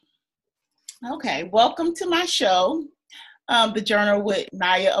Okay, welcome to my show, The Journal with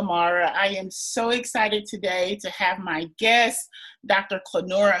Nyah Amara. I am so excited today to have my guest, Dr.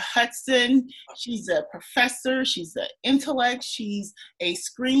 Clenora Hudson. She's a professor, she's an intellect, she's a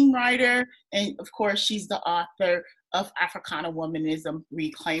screenwriter, and of course, she's the author of Africana Womanism,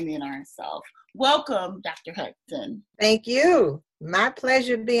 Reclaiming Ourselves. Welcome, Dr. Hudson. Thank you. My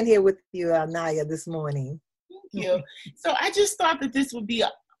pleasure being here with you, Nyah, this morning. Thank you. So I just thought that this would be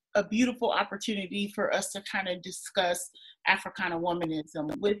a beautiful opportunity for us to kind of discuss Africana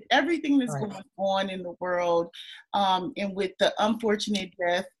womanism with everything that's going on in the world, and with the unfortunate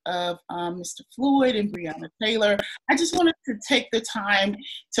death of Mr. Floyd and Breonna Taylor. I just wanted to take the time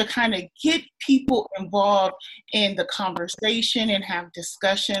to kind of get people involved in the conversation and have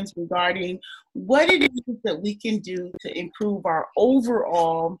discussions regarding what it is that we can do to improve our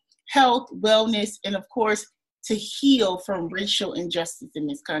overall health, wellness, and of course, to heal from racial injustice in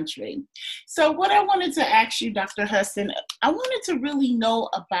this country. So what I wanted to ask you, Dr. Hudson, I wanted to really know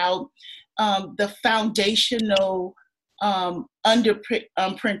about the foundational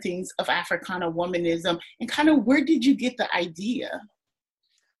underprintings of Africana womanism, and kind of where did you get the idea?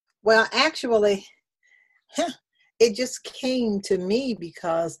 Well, actually, it just came to me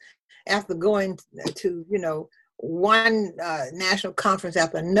because after going to, one national conference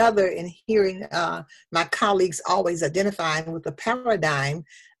after another and hearing my colleagues always identifying with a paradigm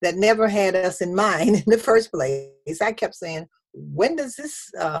that never had us in mind in the first place, I kept saying, when does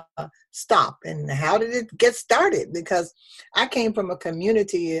this stop and how did it get started? Because I came from a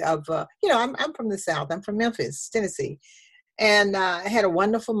community of, I'm from the South, I'm from Memphis, Tennessee. And I had a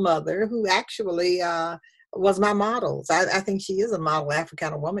wonderful mother who actually was my models. I think she is a model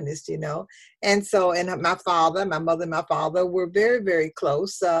Africana womanist, And so, and my mother and my father were very, very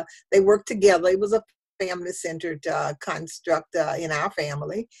close. They worked together. It was a family-centered construct in our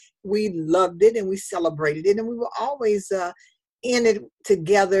family. We loved it and we celebrated it, and we were always in it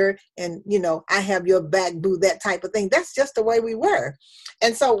together. And, I have your back, boo, that type of thing. That's just the way we were.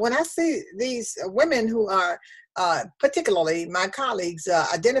 And so when I see these women who are, particularly my colleagues,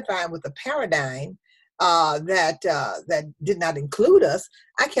 identifying with a paradigm that did not include us,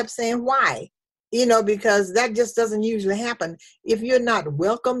 I kept saying, why? Because that just doesn't usually happen. If you're not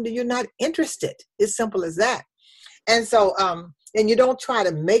welcomed, you're not interested. It's simple as that. And so, and you don't try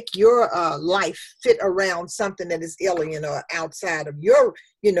to make your life fit around something that is alien or outside of your,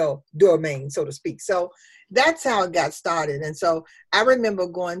 domain, so to speak. So that's how it got started. And so I remember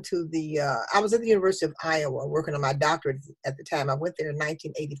going to I was at the University of Iowa working on my doctorate at the time. I went there in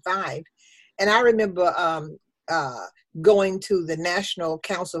 1985. And I remember going to the National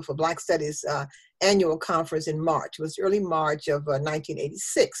Council for Black Studies annual conference in March. It was early March of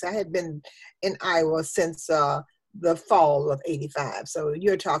 1986. I had been in Iowa since the fall of 85. So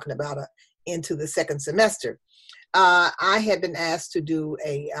you're talking about into the second semester. I had been asked to do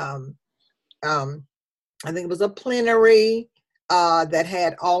I think it was a plenary that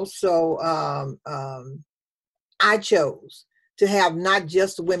had also, I chose to have not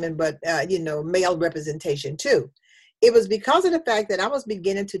just women, but, male representation too. It was because of the fact that I was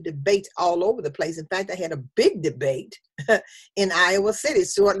beginning to debate all over the place. In fact, I had a big debate in Iowa City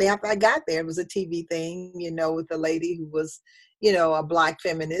shortly after I got there. It was a TV thing, with a lady who was, a Black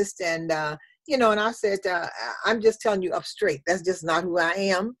feminist. And, and I said, I'm just telling you up straight, that's just not who I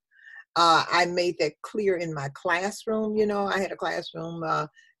am. I made that clear in my classroom. I had a classroom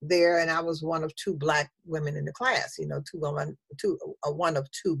there, and I was one of two Black women in the class. One of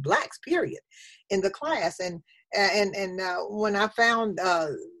two Blacks, period, in the class. And when I found,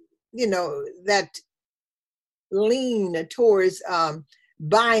 that lean towards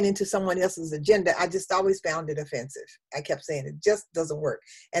buying into someone else's agenda, I just always found it offensive. I kept saying it just doesn't work,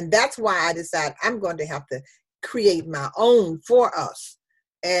 and that's why I decided I'm going to have to create my own for us.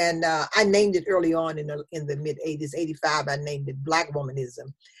 And I named it early on in the mid 80s, 85, I named it Black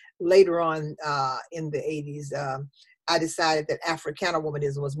Womanism. Later on in the 80s, I decided that Africana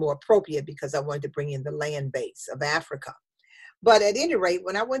Womanism was more appropriate because I wanted to bring in the land base of Africa. But at any rate,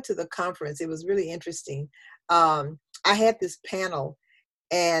 when I went to the conference, it was really interesting. I had this panel,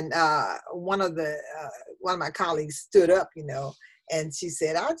 and one of my colleagues stood up, and she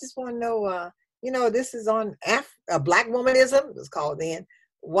said, I just want to know, this is on Black Womanism, it was called then.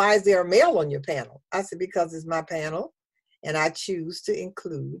 Why is there a male on your panel? I said, because it's my panel, and I choose to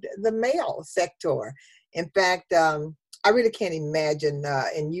include the male sector. In fact, I really can't imagine,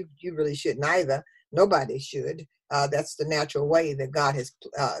 and you really shouldn't either. Nobody should. That's the natural way that God has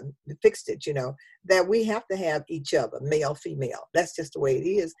fixed it, that we have to have each other, male, female. That's just the way it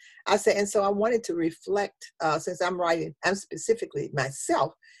is. I said, and so I wanted to reflect, since I'm specifically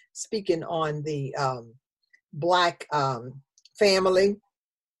myself speaking on the Black family.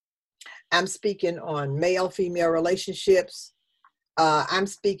 I'm speaking on male-female relationships. I'm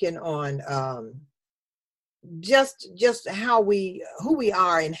speaking on just who we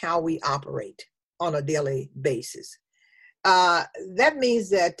are and how we operate on a daily basis. That means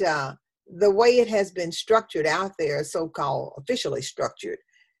that the way it has been structured out there, so-called officially structured,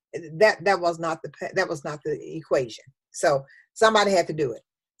 that was not the equation. So somebody had to do it.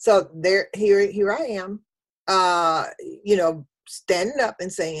 So here I am, standing up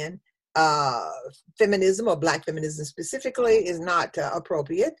and saying feminism, or Black feminism specifically, is not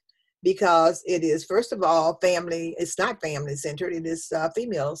appropriate, because it is, first of all, it's not family-centered, it is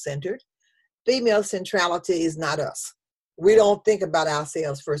female-centered. Female centrality is not us. We don't think about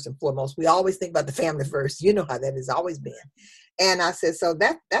ourselves first and foremost. We always think about the family first. You know how that has always been. And I said, so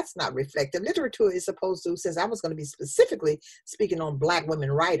that's not reflective. Literature is supposed to, since I was going to be specifically speaking on Black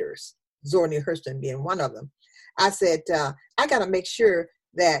women writers, Zora Neale Hurston being one of them, I said, I got to make sure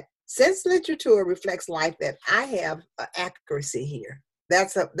that since literature reflects life, that I have accuracy here.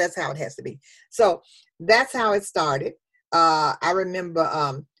 That's how it has to be. So that's how it started. I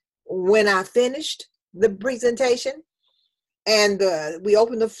remember when I finished the presentation and we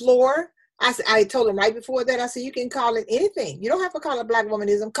opened the floor, I told them right before that, I said, you can call it anything. You don't have to call it Black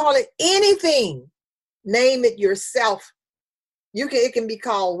womanism. Call it anything. Name it yourself. It can be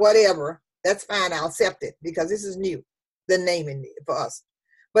called whatever. That's fine. I'll accept it, because this is new, the naming for us.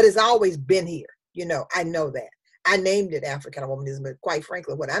 But it's always been here. I know that. I named it Africana Womanism, but quite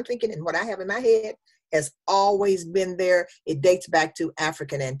frankly, what I'm thinking and what I have in my head has always been there. It dates back to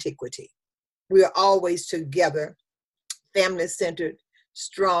African antiquity. We are always together, family-centered,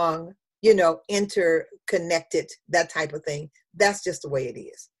 strong, interconnected, that type of thing. That's just the way it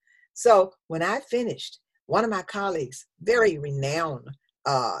is. So when I finished, one of my colleagues, very renowned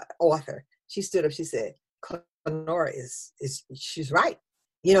author, she stood up, she said, Clenora she's right.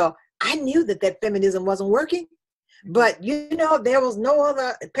 I knew that feminism wasn't working, but there was no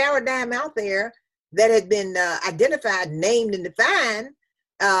other paradigm out there that had been identified, named, and defined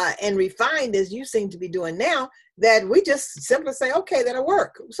and refined as you seem to be doing now, that we just simply say, okay, that'll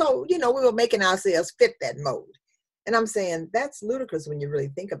work. So, we were making ourselves fit that mode. And I'm saying that's ludicrous when you really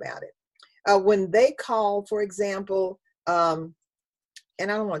think about it. When they call, for example, and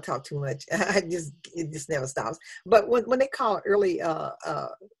I don't want to talk too much, it just never stops. But when they call early,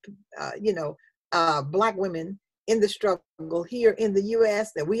 Black women in the struggle here in the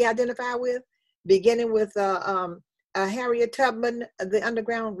U.S. that we identify with, beginning with Harriet Tubman, the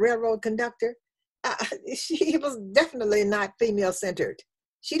Underground Railroad conductor, she was definitely not female-centered.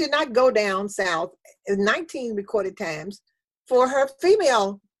 She did not go down south 19 recorded times for her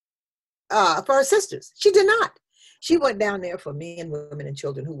for her sisters. She did not. She went down there for men, women, and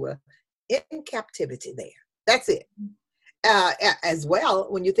children who were in captivity there. That's it. As well,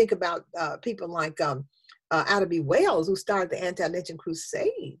 when you think about people like Ida B. Wells, who started the anti-lynching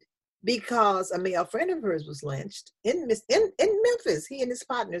crusade because a male friend of hers was lynched in Memphis, he and his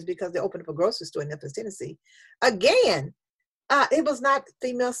partners, because they opened up a grocery store in Memphis, Tennessee. Again, it was not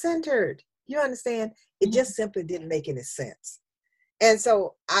female-centered. You understand? It just simply didn't make any sense. And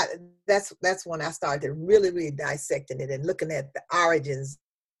so that's when I started really, really dissecting it and looking at the origins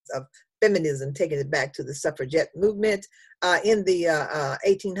of feminism, taking it back to the suffragette movement in the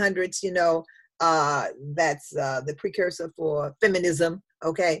 1800s, that's the precursor for feminism,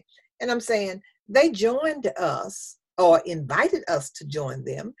 okay? And I'm saying they joined us, or invited us to join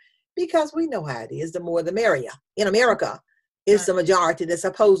them, because we know how it is, the more the merrier. In America, it's the majority that's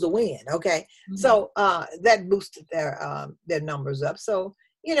supposed to win, okay? Mm-hmm. So that boosted their numbers up. So,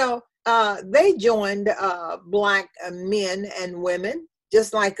 they joined Black men and women,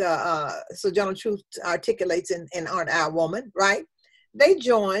 just like Sojourner Truth articulates in Art Our Woman, right? They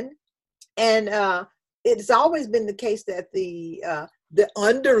joined, and it's always been the case that the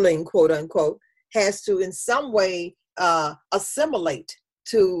underling, quote unquote, has to in some way assimilate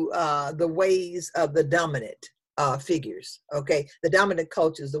to the ways of the dominant figures, okay? The dominant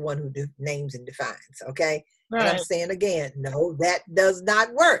culture is the one who names and defines, okay? Right. And I'm saying again, no, that does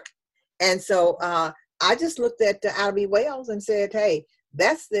not work. And so I just looked at Ida B. Wells and said, hey,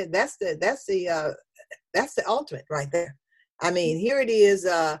 that's the ultimate right there. I mean, here it is,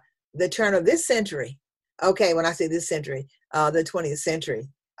 the turn of this century. Okay, when I say this century, the 20th century,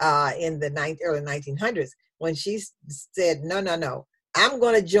 in the early 1900s, when she said, no, I'm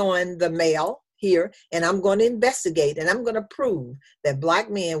going to join the male here, and I'm going to investigate, and I'm going to prove that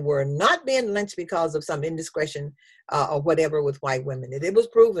Black men were not being lynched because of some indiscretion or whatever with white women. It was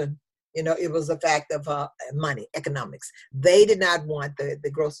proven You know, it was a fact of money, economics. They did not want,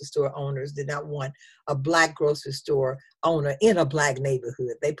 the grocery store owners did not want a Black grocery store owner in a Black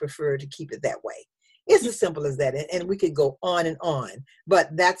neighborhood. They preferred to keep it that way. It's as simple as that. And we could go on and on,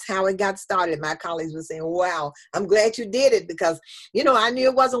 but that's how it got started. My colleagues were saying, wow, I'm glad you did it because, you know, I knew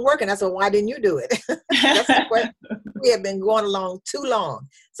it wasn't working. I said, why didn't you do it? That's the question. We have been going along too long.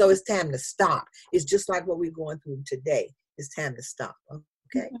 So it's time to stop. It's just like what we're going through today. It's time to stop.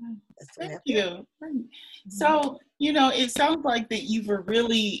 Okay. That's what Thank you. So, you know, it sounds like that you were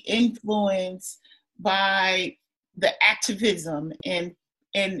really influenced by the activism and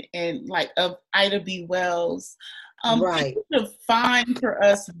like of Ida B. Wells. Right. Can you define for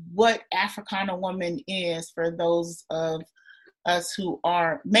us what Africana woman is for those of us who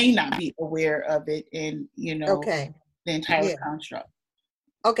may not be aware of it and, you know, the entire construct?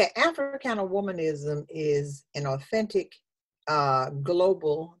 Okay, Africana womanism is an authentic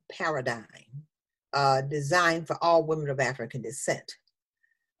global paradigm designed for all women of African descent.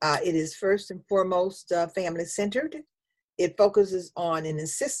 It is first and foremost family-centered. It focuses on and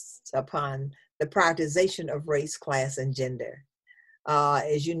insists upon the prioritization of race, class, and gender.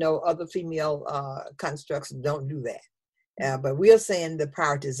 As you know, other female constructs don't do that. But we are saying the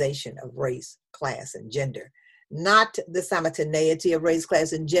prioritization of race, class, and gender, not the simultaneity of race,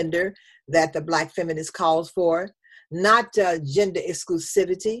 class, and gender that the Black feminist calls for, not gender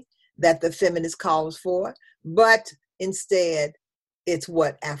exclusivity that the feminist calls for, but instead it's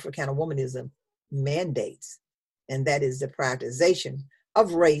what Africana womanism mandates, and that is the prioritization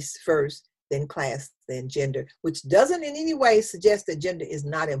of race first, then class, then gender, which doesn't in any way suggest that gender is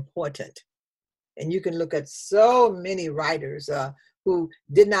not important. And you can look at so many writers who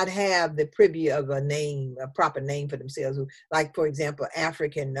did not have the privy of a name, a proper name for themselves, who, like, for example,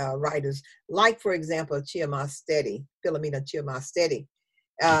 African writers, like, for example, Philomena Chiamastedi.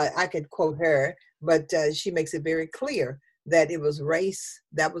 I could quote her, but she makes it very clear that it was race,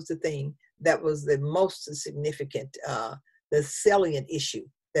 that was the thing, that was the most significant, the salient issue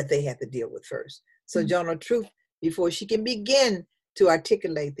that they had to deal with first. So Journal Truth, before she can begin to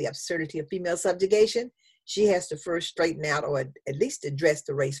articulate the absurdity of female subjugation, she has to first straighten out or at least address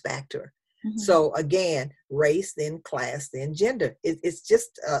the race factor. So again, race, then class, then gender. It's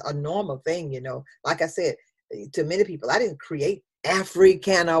just a normal thing, you know. Like I said, to many people, I didn't create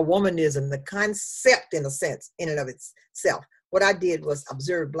Africana womanism, the concept in a sense, in and of itself. What I did was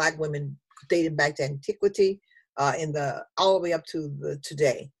observe Black women dating back to antiquity, all the way up to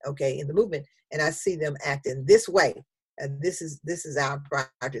today, okay, in the movement, and I see them acting this way. This is our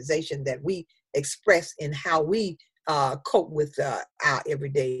prioritization that we express in how we cope with our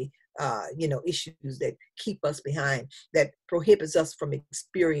everyday, issues that keep us behind, that prohibits us from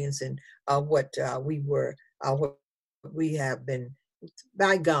experiencing what we have been,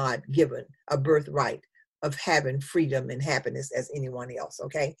 by God, given a birthright of having freedom and happiness as anyone else,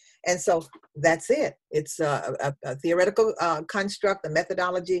 okay? And so that's it. It's a theoretical construct, a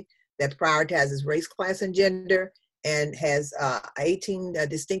methodology that prioritizes race, class, and gender, and has 18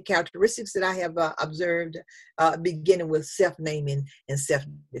 distinct characteristics that I have observed, beginning with self-naming and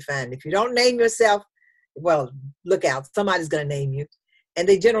self-defining. If you don't name yourself, well, look out, somebody's gonna name you. And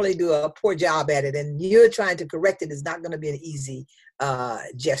they generally do a poor job at it, and you're trying to correct it is not gonna be an easy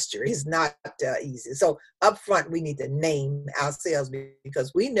gesture. It's not easy. So up front, we need to name ourselves,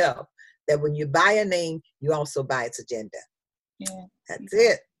 because we know that when you buy a name, you also buy its agenda. Yeah. That's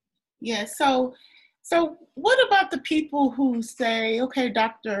it. Yeah, so what about the people who say, okay,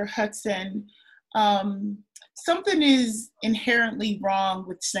 Dr. Hudson, something is inherently wrong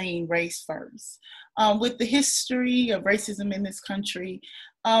with saying race first? With the history of racism in this country,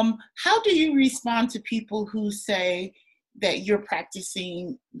 how do you respond to people who say that you're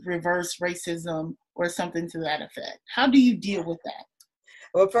practicing reverse racism or something to that effect? How do you deal with that?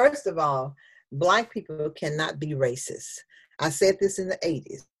 Well, first of all, Black people cannot be racist. I said this in the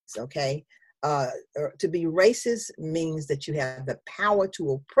 80s, okay? To be racist means that you have the power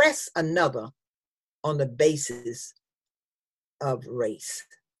to oppress another on the basis of race.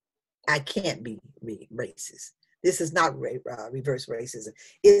 I can't be racist. This is not reverse racism.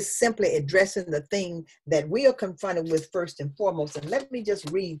 It's simply addressing the thing that we are confronted with first and foremost. And let me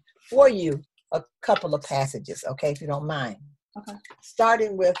just read for you a couple of passages, okay, if you don't mind. Okay.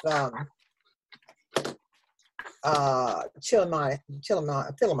 Starting with Philomena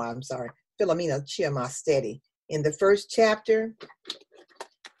Chiamastedi. In the first chapter,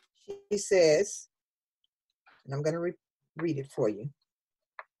 she says, and I'm going to read it for you.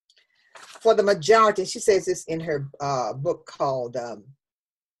 For the majority, she says this in her book called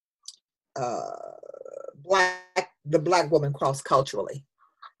The Black Woman Cross-Culturally.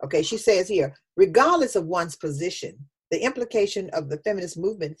 Okay, she says here, regardless of one's position, the implication of the feminist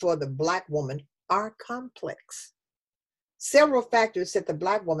movement for the Black woman are complex. Several factors set the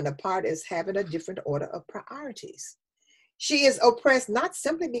Black woman apart as having a different order of priorities. She is oppressed not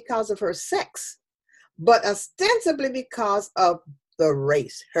simply because of her sex, but ostensibly because of the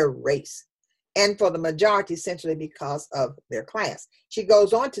race, her race, and for the majority, essentially because of their class. She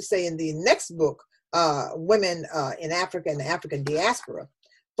goes on to say in the next book, Women in Africa and the African Diaspora,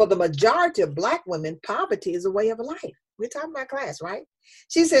 for the majority of Black women, poverty is a way of life. We're talking about class, right?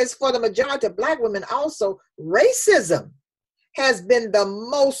 She says, for the majority of Black women also, racism has been the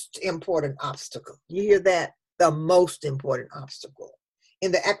most important obstacle. You hear that? The most important obstacle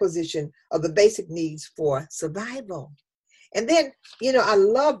in the acquisition of the basic needs for survival. And then, I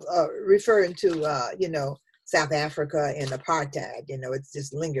love referring to, South Africa and apartheid. It's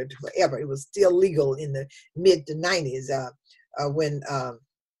just lingered forever. It was still legal in the mid to 90s when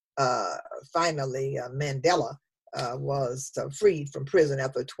finally Mandela was freed from prison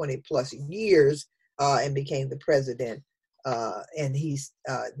after 20 plus years and became the president. And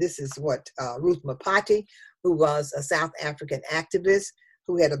this is what Ruth Mapati, who was a South African activist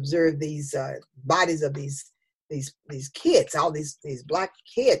who had observed these bodies of these kids, all these Black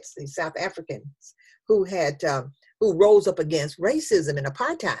kids, these South Africans who rose up against racism and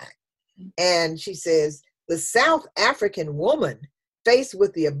apartheid. And she says, the South African woman faced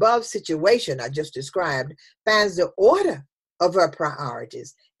with the above situation I just described finds the order of her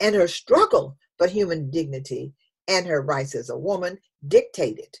priorities and her struggle for human dignity and her rights as a woman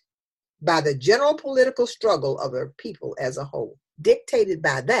dictated by the general political struggle of her people as a whole. Dictated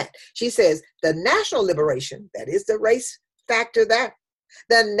by that. She says the national liberation, that is the race factor there,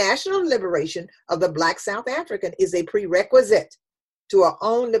 the national liberation of the Black South African is a prerequisite to her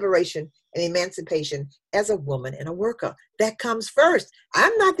own liberation and emancipation as a woman and a worker. That comes first.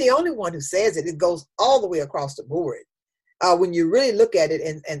 I'm not the only one who says it. It goes all the way across the board. When you really look at it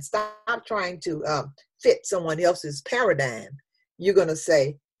and stop trying to fit someone else's paradigm, you're going to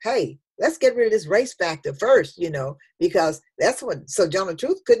say, hey, let's get rid of this race factor first, because that's what Sojourner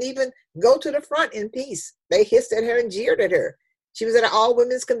Truth couldn't even go to the front in peace. They hissed at her and jeered at her. She was at an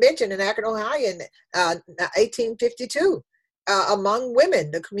all-women's convention in Akron, Ohio in 1852 among women,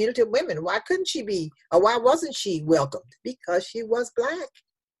 the community of women. Why couldn't she be, or why wasn't she welcomed? Because she was Black.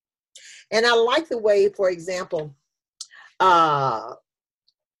 And I like the way, for example, Anna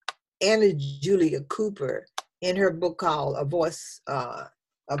Julia Cooper, in her book called A Voice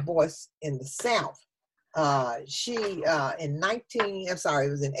in the South, she in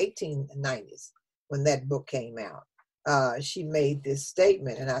 1890s when that book came out, she made this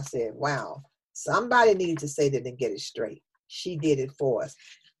statement, and I said, wow, somebody needed to say that and get it straight. She did it for us.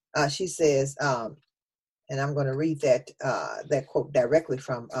 She says, and I'm going to read that quote directly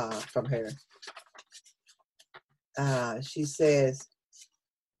from her. She says,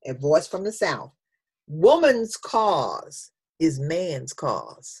 a voice from the South, woman's cause is man's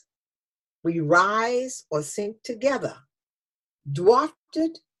cause. We rise or sink together, dwarfed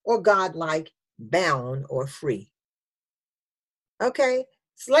or godlike, bound or free. Okay,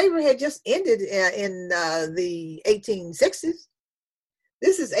 slavery had just ended in the 1860s.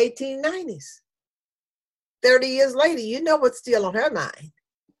 This is 1890s. 30 years later, you know what's still on her mind.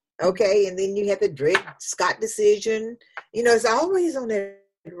 Okay, and then you have the Dred Scott decision. It's always on that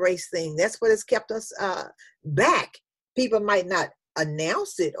race thing. That's what has kept us back. People might not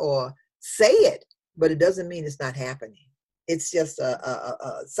announce it or say it, but it doesn't mean it's not happening. It's just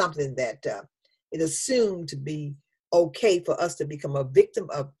something that it assumed to be okay for us to become a victim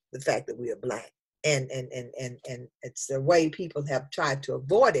of the fact that we are Black. And it's the way people have tried to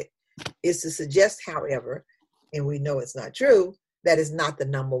avoid it is to suggest, however, and we know it's not true, that is not the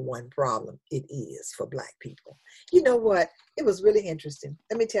number one problem. It is for Black people. You know what? It was really interesting.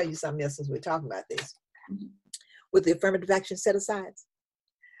 Let me tell you something else since we're talking about this. Mm-hmm. With the affirmative action set-asides,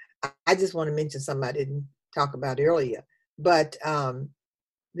 I just want to mention something I didn't talk about earlier, but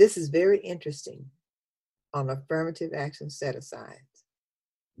this is very interesting on affirmative action set-asides.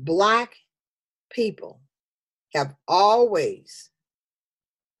 Black people have always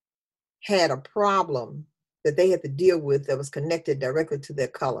had a problem that they had to deal with that was connected directly to their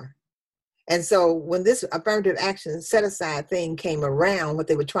color. And so when this affirmative action set-aside thing came around, what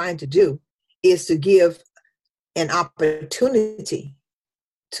they were trying to do is to give an opportunity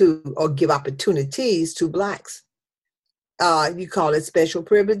or give opportunities to Blacks. You call it special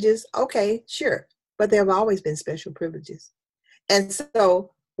privileges? Okay, sure. But there have always been special privileges. And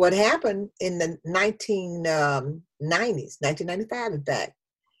so what happened in the 1990s, 1995 in fact,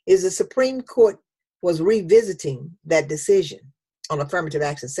 is the Supreme Court was revisiting that decision. on affirmative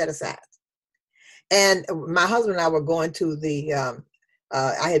action set-asides. And my husband and I were going to the,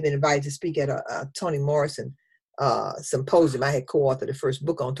 I had been invited to speak at a Toni Morrison symposium. I had co-authored the first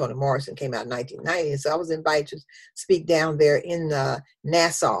book on Toni Morrison, came out in 1990. And so I was invited to speak down there in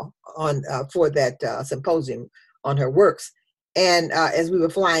Nassau on for that symposium on her works. And as we were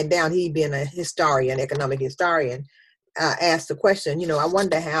flying down, he being a historian, economic historian, asked the question, I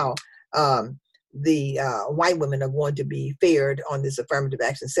wonder how the white women are going to be fared on this affirmative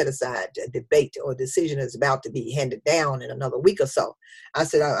action set-aside debate or decision is about to be handed down in another week or so. I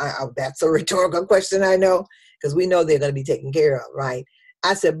said, that's a rhetorical question, I know, because we know they're going to be taken care of, right?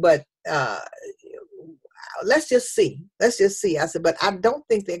 I said, but let's just see. Let's just see. I said, but I don't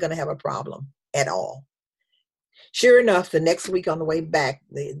think they're going to have a problem at all. Sure enough, the next week on the way back,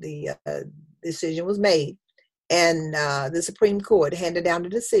 the decision was made. And the Supreme Court handed down the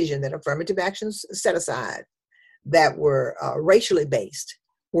decision that affirmative actions set aside that were racially based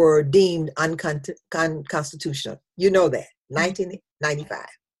were deemed unconstitutional. You know that, 1995.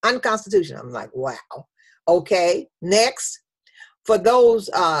 Unconstitutional. I'm like, wow. Okay, next. For those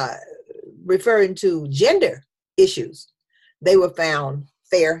referring to gender issues, they were found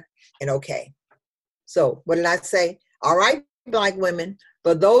fair and okay. So what did I say? All right, Black women,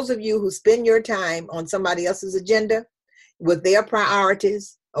 for those of you who spend your time on somebody else's agenda with their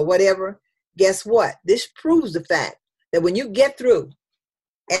priorities or whatever, guess what? This proves the fact that when you get through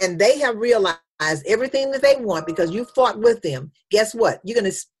and they have realized everything that they want because you fought with them, guess what? You're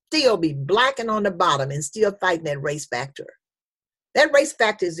going to still be black and on the bottom and still fighting that race factor. That race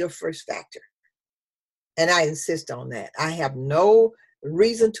factor is your first factor. And I insist on that. I have no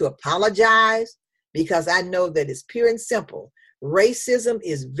reason to apologize because I know that it's pure and simple. Racism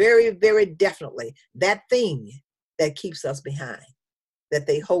is very, very definitely that thing that keeps us behind, that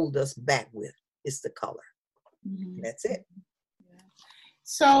they hold us back with. It's the color. Mm-hmm. That's it. Yeah.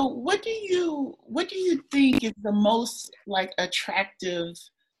 So what do you think is the most attractive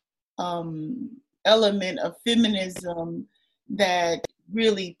element of feminism that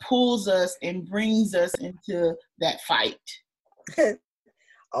really pulls us and brings us into that fight?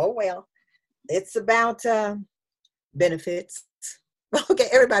 Oh, well, it's about benefits. Okay,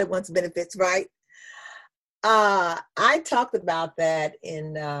 everybody wants benefits, right? I talked about that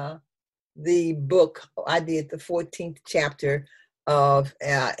in the book. I did the 14th chapter of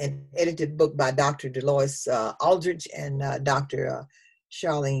an edited book by Dr. Dolores Aldrich and Dr.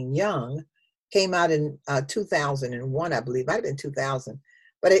 Charlene Young. Came out in 2001, I believe. Might have been 2000.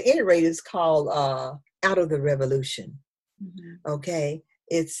 But at any rate, it's called Out of the Revolution. Mm-hmm. Okay.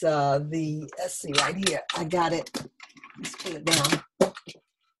 It's let's see right here. I got it. Let's put it down.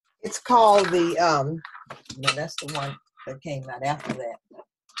 It's called no, that's the one that came out after that.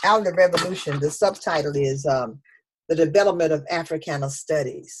 Out of the Revolution. The subtitle is The Development of Africana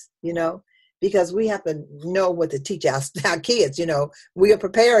Studies, because we have to know what to teach our kids, we are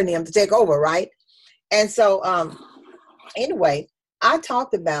preparing them to take over, right? And so anyway, I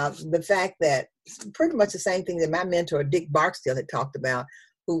talked about the fact that pretty much the same thing that my mentor, Dick Barksdale, had talked about,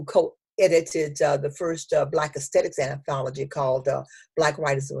 who co-edited the first Black aesthetics anthology called Black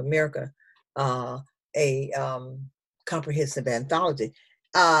Writers of America, a comprehensive anthology.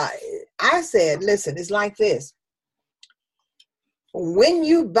 I said, listen, it's like this. When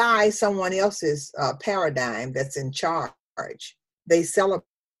you buy someone else's paradigm that's in charge, they celebrate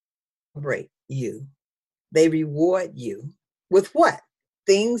you. They reward you with what?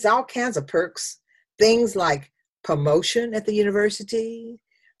 Things, all kinds of perks. Things like promotion at the university,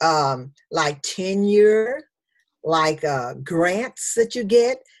 like tenure, like grants that you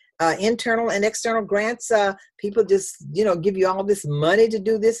get, internal and external grants. People just, give you all this money to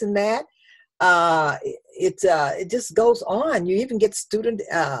do this and that. It just goes on. You even get student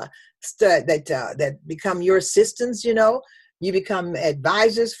that become your assistants. You become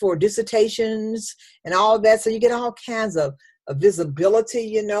advisors for dissertations and all that. So you get all kinds of visibility.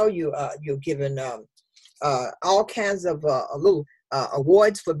 You're given all kinds of little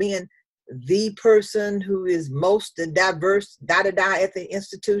awards for being the person who is most diverse, at the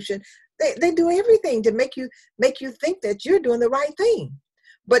institution. They do everything to make you think that you're doing the right thing.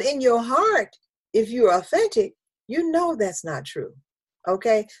 But in your heart, if you're authentic, that's not true.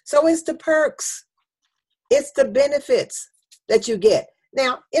 Okay? So it's the perks. It's the benefits that you get.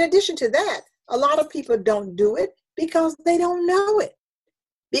 Now, in addition to that, a lot of people don't do it because they don't know it.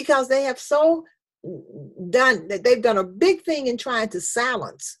 Because they have they've done a big thing in trying to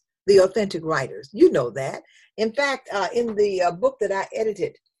silence the authentic writers. You know that. In fact, in the book that I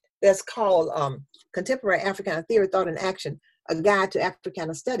edited, that's called Contemporary Africana Theory, Thought and Action, A Guide to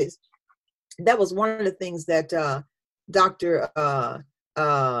Africana Studies, that was one of the things that Dr.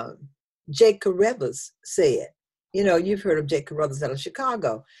 Jake Carruthers said, you know, you've heard of Jake Carruthers out of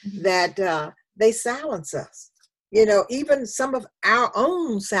Chicago, that they silence us. You know, even some of our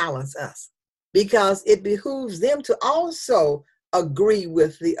own silence us because it behooves them to also agree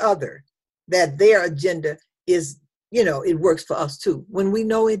with the other that their agenda is, you know, it works for us too, when we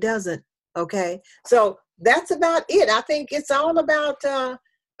know it doesn't. Okay. So that's about it. I think it's all about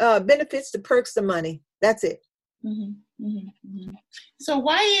benefits, the perks, the money. That's it. Mm-hmm, mm-hmm, mm-hmm. So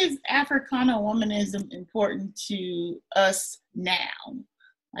why is Africana womanism important to us now?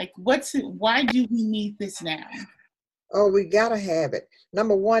 Like, why do we need this now? Oh, we gotta have it.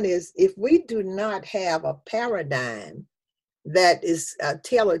 Number one is, if we do not have a paradigm that is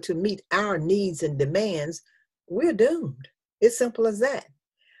tailored to meet our needs and demands, we're doomed. It's simple as that.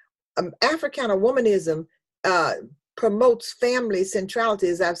 Africana womanism promotes family centrality,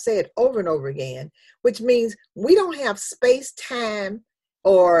 as I've said over and over again, which means we don't have space, time,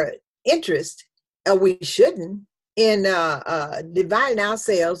 or interest, or we shouldn't, in dividing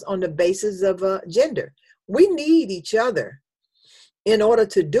ourselves on the basis of gender. We need each other in order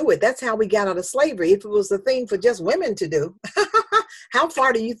to do it. That's how we got out of slavery. If it was a thing for just women to do, how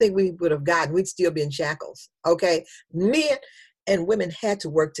far do you think we would have gotten? We'd still be in shackles. Okay. Men and women had to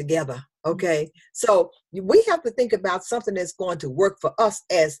work together. Okay. So we have to think about something that's going to work for us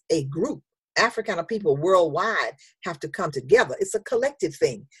as a group. Africana people worldwide have to come together. It's a collective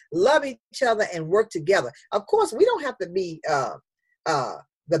thing. Love each other and work together. Of course, we don't have to be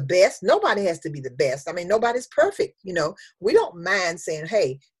the best. Nobody has to be the best. I mean, nobody's perfect. You know, we don't mind saying,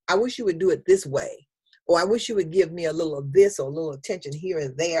 hey, I wish you would do it this way. Or I wish you would give me a little of this or a little attention here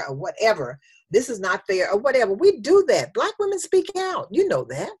and there or whatever. This is not fair or whatever. We do that. Black women speak out. You know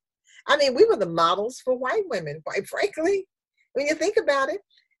that. I mean, we were the models for white women, quite frankly. When you think about it,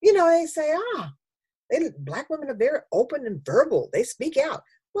 you know, they say, Black women are very open and verbal. They speak out.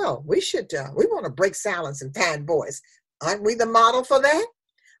 Well, we want to break silence and find voice. Aren't we the model for that?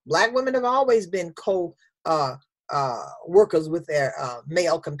 Black women have always been workers with their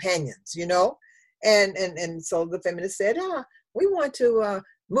male companions, you know? And so the feminists said, we want to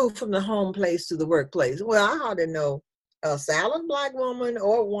move from the home place to the workplace. Well, I hardly know a silent Black woman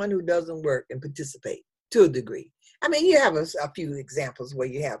or one who doesn't work and participate to a degree. I mean, you have a few examples where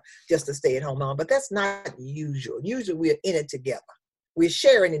you have just a stay-at-home mom, but that's not usual. Usually we're in it together. We're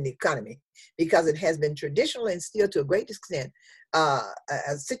sharing in the economy because it has been traditionally and still to a great extent a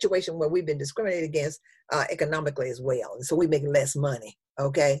situation where we've been discriminated against economically as well. And so we make less money.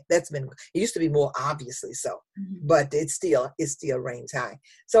 Okay, it used to be more obviously so, but it still reigns high.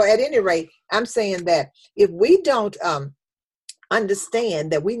 So at any rate, I'm saying that if we don't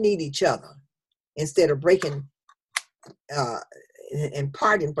understand that we need each other instead of breaking and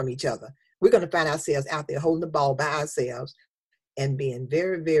parting from each other, we're going to find ourselves out there holding the ball by ourselves and being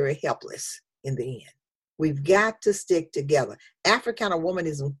very, very helpless in the end. We've got to stick together. Africana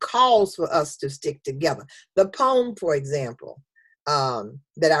womanism calls for us to stick together. The poem, for example,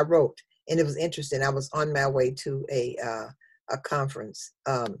 that I wrote, and it was interesting. I was on my way to a conference.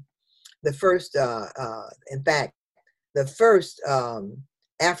 The first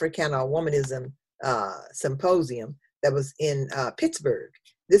Africana Womanism symposium that was in Pittsburgh.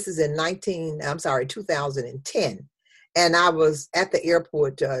 This is in 2010. And I was at the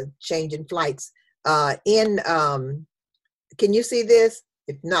airport changing flights can you see this?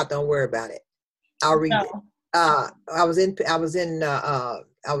 If not, don't worry about it. I'll read it. I was in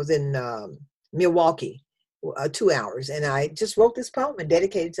Milwaukee 2 hours, and I just wrote this poem and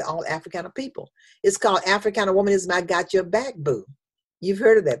dedicated it to all Africana people. It's called Africana Womanism, I Got Your Back, Boo. You've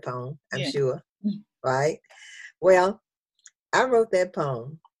heard of that poem, I'm sure, right? Well, I wrote that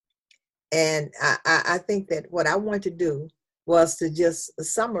poem, and I think that what I wanted to do was to just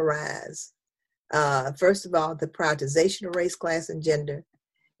summarize, first of all, the prioritization of race, class, and gender,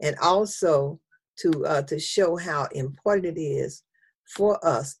 and also to show how important it is for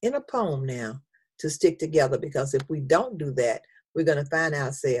us in a poem now to stick together, because if we don't do that, we're going to find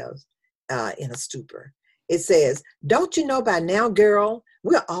ourselves in a stupor. It says, don't you know by now, girl,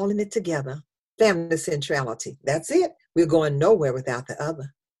 we're all in it together. Family centrality. That's it. We're going nowhere without the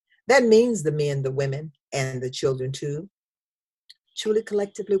other. That means the men, the women, and the children too. Truly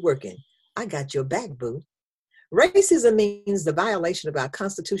collectively working. I got your back, boo. Racism means the violation of our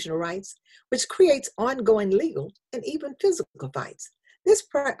constitutional rights, which creates ongoing legal and even physical fights. This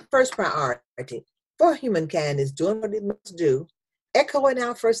first priority for humankind is doing what it must do, echoing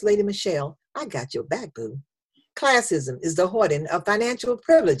our First Lady Michelle, I got your back, boo. Classism is the hoarding of financial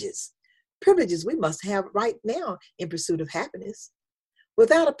privileges we must have right now in pursuit of happiness.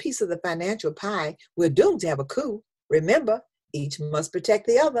 Without a piece of the financial pie, we're doomed to have a coup. Remember, each must protect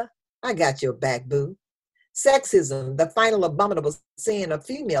the other. I got your back, boo. Sexism, the final abominable sin of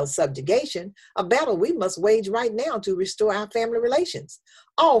female subjugation, a battle we must wage right now to restore our family relations.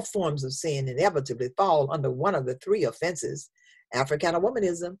 All forms of sin inevitably fall under one of the three offenses. Africana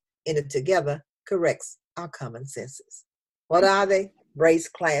Womanism, in it together, corrects our common senses. What are they? Race,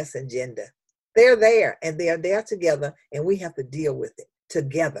 class, and gender. They're there, and they are there together, and we have to deal with it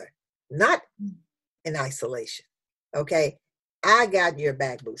together, not in isolation. Okay? I got your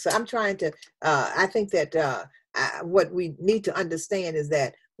back, boo. So I'm trying to, I think that what we need to understand is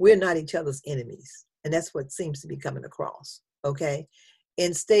that we're not each other's enemies. And that's what seems to be coming across, okay?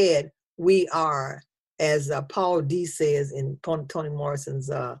 Instead, we are, as Paul D says in Toni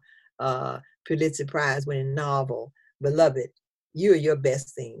Morrison's Pulitzer Prize winning novel, Beloved, you are your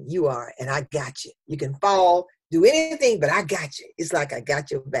best thing. You are, and I got you. You can fall, do anything, but I got you. It's like I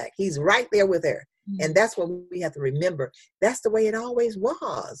got your back. He's right there with her. And that's what we have to remember. That's the way it always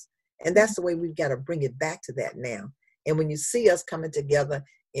was. And that's the way we've got to bring it back to that now. And when you see us coming together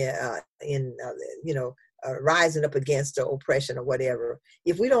rising up against the oppression or whatever,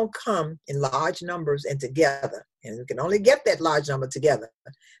 if we don't come in large numbers and together, and we can only get that large number together,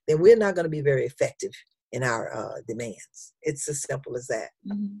 then we're not going to be very effective in our demands. It's as simple as that.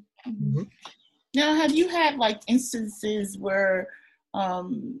 Now, have you had like instances where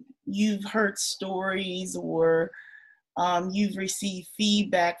you've heard stories or you've received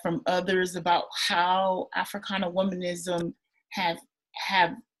feedback from others about how Africana womanism have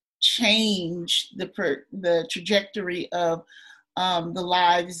changed the trajectory of the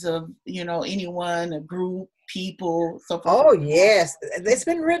lives of anyone, a group, people, so forth? Oh yes, it's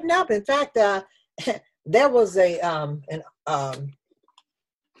been written up. In fact, there was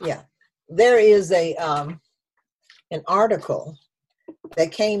there is an article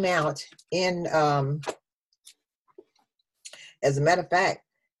that came out in, as a matter of fact,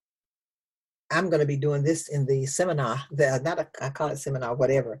 I'm going to be doing this in the seminar, I call it seminar,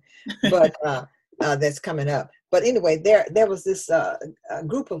 whatever, but that's coming up. But anyway, there was this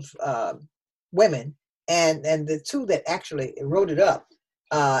group of women, and the two that actually wrote it up,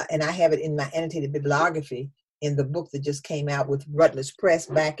 and I have it in my annotated bibliography in the book that just came out with Routledge Press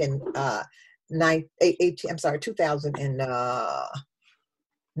back in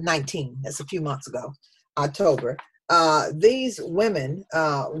 2019. That's a few months ago, October. These women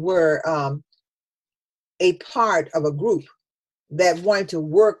were a part of a group that wanted to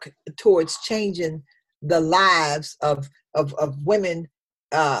work towards changing the lives of women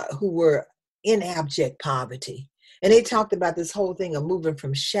who were in abject poverty. And they talked about this whole thing of moving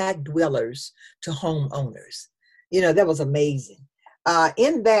from shack dwellers to homeowners. That was amazing.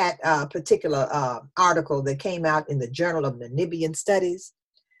 In that particular article that came out in the Journal of Namibian Studies,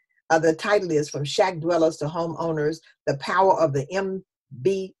 the title is From Shack Dwellers to Homeowners, The Power of the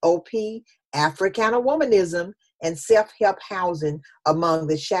MBOP, Africana Womanism, and Self-Help Housing Among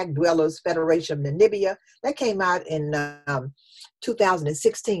the Shack Dwellers Federation of Namibia. That came out in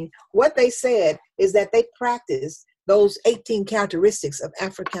 2016. What they said is that they practiced those 18 characteristics of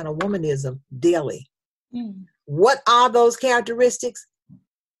Africana Womanism daily. What are those characteristics?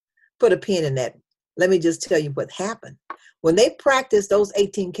 Put a pin in that. Let me just tell you what happened. When they practiced those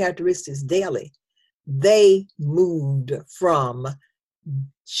 18 characteristics daily, they moved from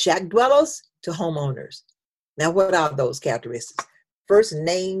shack dwellers to homeowners. Now, what are those characteristics? First,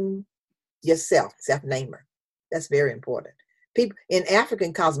 name yourself, self-namer. That's very important. People in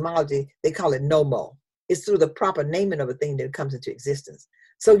African cosmology, they call it nomo. It's through the proper naming of a thing that it comes into existence.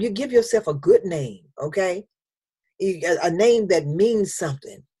 So you give yourself a good name, okay? A name that means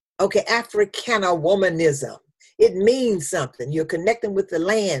something. Okay, Africana Womanism. It means something. You're connecting with the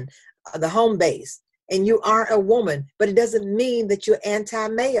land, the home base, and you are a woman, but it doesn't mean that you're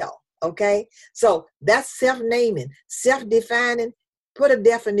anti-male, okay? So that's self-naming, self-defining. Put a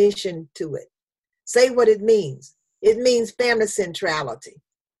definition to it. Say what it means. It means family-centrality.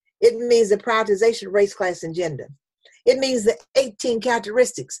 It means the prioritization of race, class, and gender. It means the 18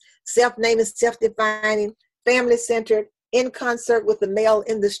 characteristics, self-naming, self-defining, family-centered, in concert with the male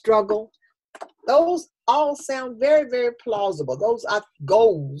in the struggle. Those all sound very, very plausible. Those are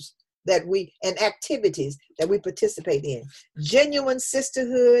goals that and activities that we participate in. Genuine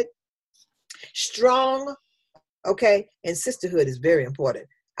sisterhood, strong, okay, and sisterhood is very important.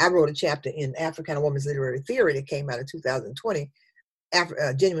 I wrote a chapter in Africana Womanist Literary Theory that came out in 2020,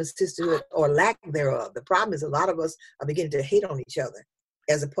 genuine sisterhood or lack thereof. The problem is a lot of us are beginning to hate on each other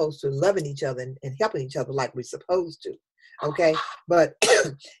as opposed to loving each other and helping each other like we're supposed to. Okay, but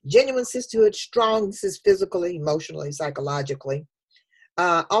genuine sisterhood, strong, this is physically, emotionally, psychologically.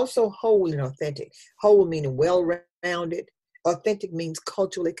 Also whole and authentic. Whole meaning well rounded. Authentic means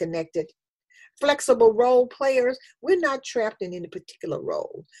culturally connected. Flexible role players, we're not trapped in any particular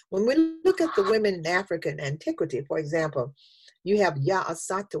role. When we look at the women in African antiquity, for example, you have Nyah.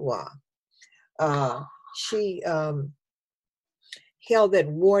 She held that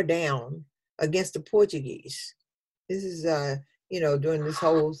war down against the Portuguese. This is, during this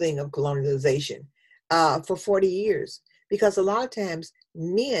whole thing of colonialization for 40 years. Because a lot of times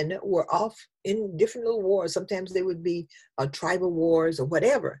men were off in different little wars. Sometimes they would be tribal wars or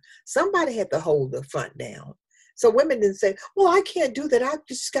whatever. Somebody had to hold the front down. So women didn't say, well, I can't do that. I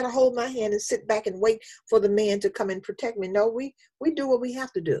just got to hold my hand and sit back and wait for the man to come and protect me. No, we do what we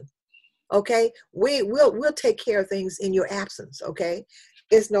have to do. Okay, we'll take care of things in your absence. Okay,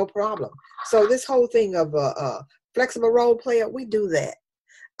 it's no problem. So this whole thing of flexible role player, we do that.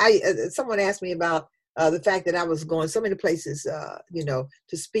 Someone asked me about the fact that I was going so many places, to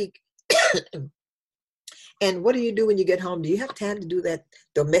speak. And what do you do when you get home? Do you have time to do that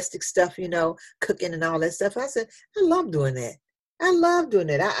domestic stuff, cooking and all that stuff? I said, I love doing that. I love doing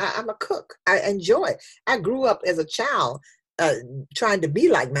it. I'm a cook. I enjoy it. I grew up as a child trying to be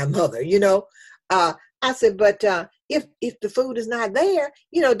like my mother, I said, but if the food is not there,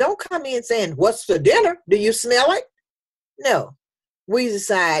 don't come in saying, what's for dinner? Do you smell it? No. We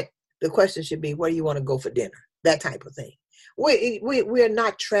decide the question should be, where do you want to go for dinner? That type of thing. We are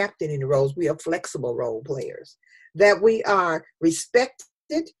not trapped in any roles. We are flexible role players. That we are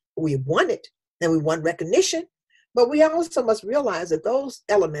respected, we want it, and we want recognition. But we also must realize that those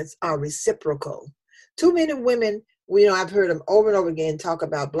elements are reciprocal. Too many women, I've heard them over and over again talk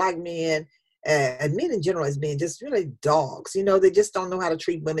about Black men and men in general as being just really dogs. They just don't know how to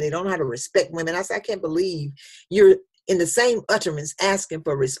treat women. They don't know how to respect women. I say, I can't believe you're in the same utterance asking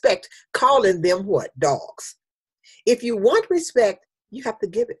for respect, calling them what? Dogs. If you want respect, you have to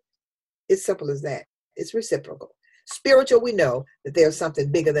give it. It's simple as that. It's reciprocal. Spiritual, we know that there's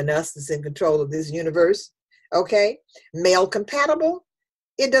something bigger than us that's in control of this universe. Okay? Male compatible,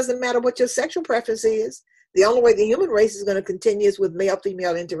 it doesn't matter what your sexual preference is. The only way the human race is going to continue is with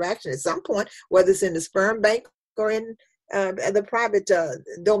male-female interaction at some point, whether it's in the sperm bank or in the private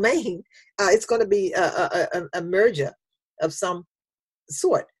domain. It's going to be a merger of some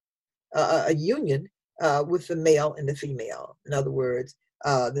sort, a union with the male and the female. In other words,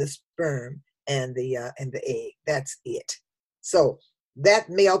 the sperm and the egg. That's it. So that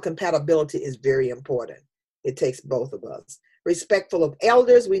male compatibility is very important. It takes both of us. Respectful of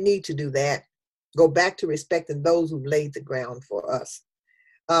elders, we need to do that. Go back to respecting those who laid the ground for us.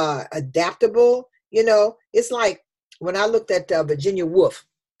 Adaptable, it's like when I looked at Virginia Woolf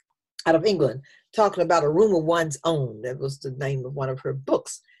out of England, talking about a room of one's own. That was the name of one of her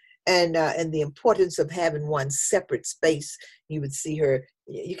books. And the importance of having one separate space. You would see her,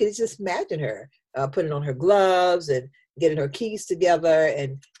 you can just imagine her putting on her gloves and getting her keys together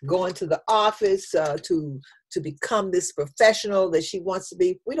and going to the office to become this professional that she wants to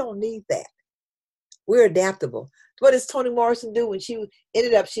be. We don't need that. We're adaptable. What does Toni Morrison do when she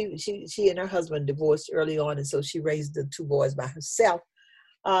ended up, she and her husband divorced early on, and so she raised the two boys by herself.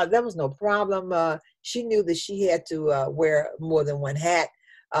 That was no problem. She knew that she had to wear more than one hat.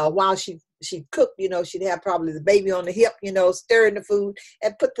 While she cooked, she'd have probably the baby on the hip, stirring the food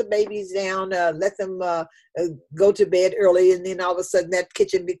and put the babies down, let them go to bed early. And then all of a sudden that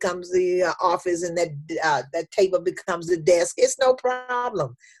kitchen becomes the office and that table becomes the desk. It's no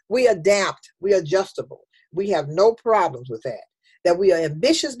problem. We adapt. We are adjustable. We have no problems with that. That we are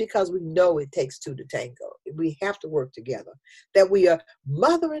ambitious because we know it takes two to tango. We have to work together. That we are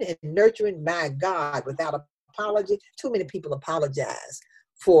mothering and nurturing, my God, without apology. Too many people apologize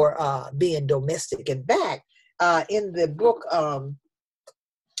for being domestic. In fact, in the book,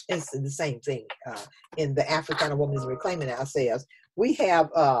 it's the same thing. In the Africana Womanism Reclaiming Ourselves, we have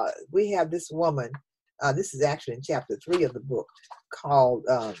this woman. This is actually in chapter 3 of the book, called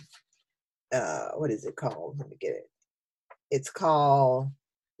what is it called? Let me get it. It's called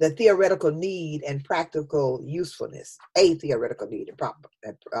The Theoretical Need and Practical Usefulness. A theoretical need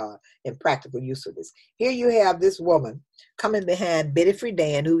and practical usefulness. Here you have this woman coming behind Betty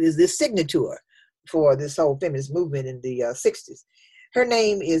Friedan, who is this signature for this whole feminist movement in the 60s. Her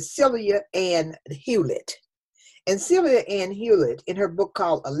name is Sylvia Ann Hewlett. And Sylvia Ann Hewlett, in her book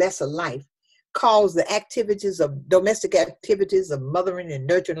called A Lesser Life, calls the domestic activities of mothering and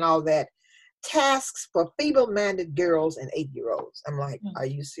nurturing and all that, tasks for feeble-minded girls and 8-year-olds. I'm like, are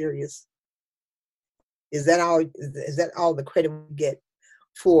you serious? Is that all the credit we get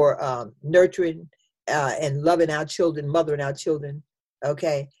for nurturing and loving our children, mothering our children?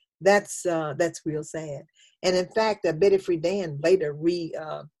 Okay, that's real sad. And in fact, Betty Friedan later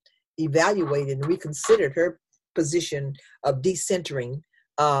evaluated and reconsidered her position of decentering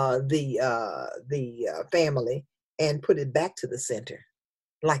the family and put it back to the center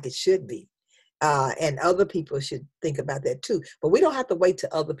like it should be. And other people should think about that too. But we don't have to wait till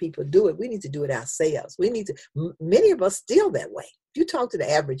other people do it. We need to do it ourselves. We need to, many of us still that way. If you talk to the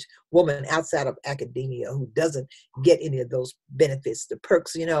average woman outside of academia who doesn't get any of those benefits, the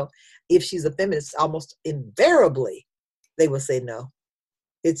perks, if she's a feminist, almost invariably, they will say no.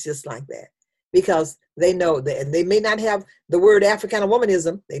 It's just like that. Because they know that, and they may not have the word Africana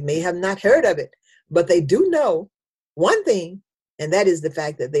Womanism, they may have not heard of it, but they do know one thing, and that is the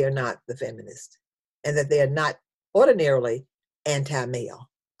fact that they are not the feminist and that they are not ordinarily anti-male,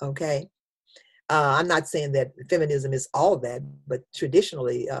 okay? I'm not saying that feminism is all that, but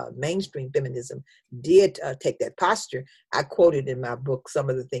traditionally, mainstream feminism did take that posture. I quoted in my book some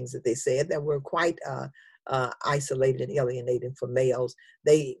of the things that they said that were quite isolated and alienating for males.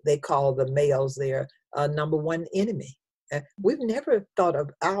 They call the males their number one enemy. We've never thought of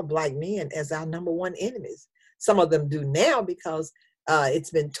our Black men as our number one enemies. Some of them do now because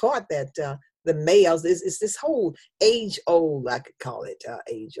it's been taught that the males, is this whole age-old, I could call it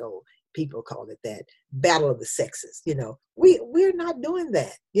age-old, people call it that, battle of the sexes. We're not doing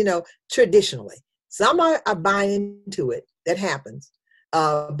that, traditionally. Some are buying into it. That happens.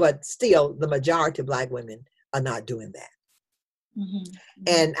 But still, the majority of Black women are not doing that. Mm-hmm.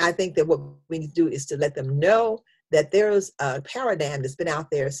 And I think that what we need to do is to let them know that there's a paradigm that's been out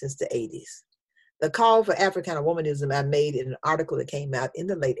there since the 80s. The call for Africana Womanism I made in an article that came out in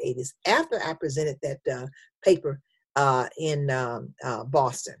the late 80s after I presented that paper in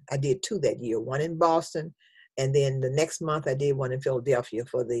Boston. I did 2 that year, one in Boston, and then the next month I did one in Philadelphia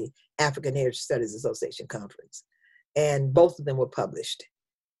for the African Heritage Studies Association conference. And both of them were published.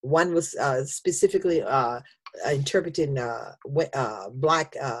 One was specifically interpreting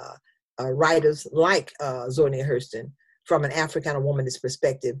Black writers like Zora Neale Hurston from an Africana womanist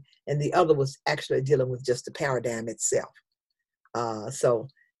perspective, and the other was actually dealing with just the paradigm itself. So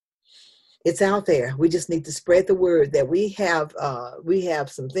it's out there. We just need to spread the word that we have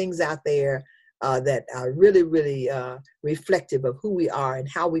some things out there that are really, really reflective of who we are and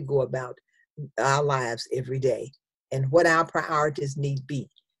how we go about our lives every day, and what our priorities need be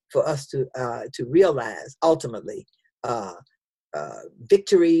for us to realize ultimately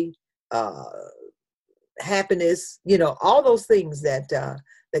victory, happiness, all those things that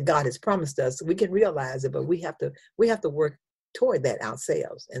God has promised us. We can realize it, but we have to work toward that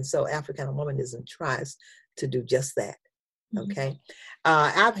ourselves. And so Africana Womanism tries to do just that. Okay.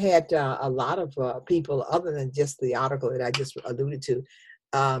 I've had a lot of people, other than just the article that I just alluded to,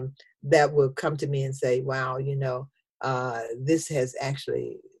 that will come to me and say, wow, this has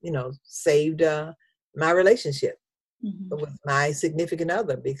actually, saved my relationship with my significant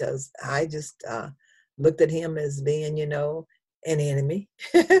other, because I just looked at him as being, an enemy,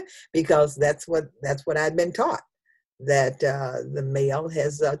 because that's what I'd been taught, that the male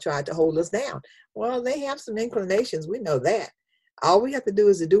has tried to hold us down. Well, they have some inclinations. We know that. All we have to do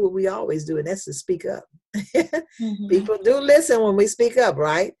is to do what we always do, and that's to speak up. People do listen when we speak up,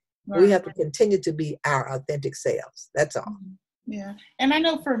 right? We have to continue to be our authentic selves. That's all. Yeah. And I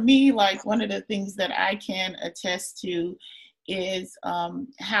know for me, like, one of the things that I can attest to is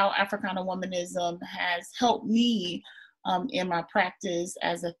how Africana Womanism has helped me in my practice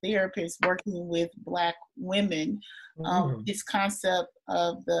as a therapist working with Black women. This concept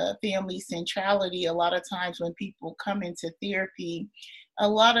of the family centrality, a lot of times when people come into therapy, a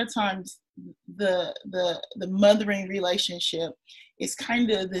lot of times the mothering relationship is kind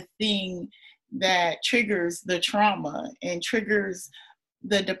of the thing that triggers the trauma and triggers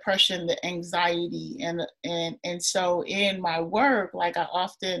the depression, the anxiety. And so in my work, like, I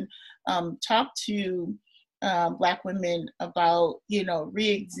often talk to Black women about,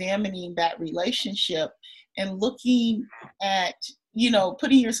 re-examining that relationship and looking at,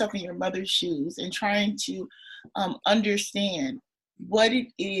 putting yourself in your mother's shoes and trying to understand what it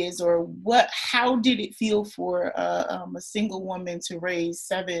is, or how did it feel for a single woman to raise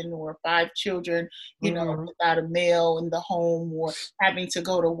 7 or 5 children, without a male in the home, or having to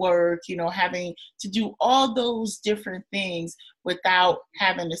go to work, having to do all those different things without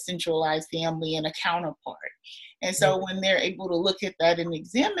having a centralized family and a counterpart. And so when they're able to look at that and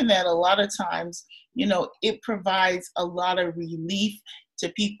examine that, a lot of times, it provides a lot of relief to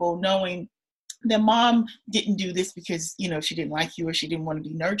people, knowing that mom didn't do this because, she didn't like you or she didn't want to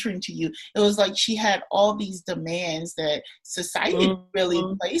be nurturing to you. It was like she had all these demands that society really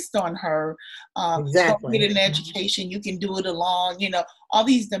placed on her. Exactly. Get an education, you can do it alone, all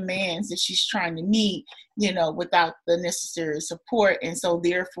these demands that she's trying to meet, without the necessary support. And so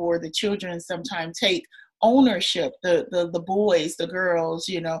therefore the children sometimes take ownership, the boys, the girls,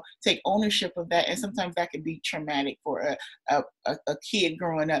 take ownership of that. And sometimes that can be traumatic for a kid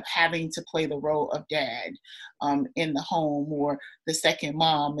growing up, having to play the role of dad in the home, or the second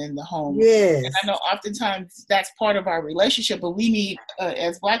mom in the home. Yes. And I know oftentimes that's part of our relationship, but we need,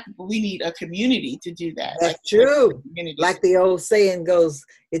 as Black people, we need a community to do that. That's true. Like the old saying goes,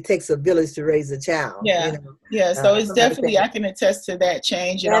 it takes a village to raise a child. Yeah. Yeah. So it's definitely, I can attest to that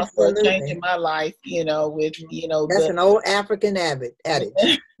change, and also a change in my life, with, that's an old African adage.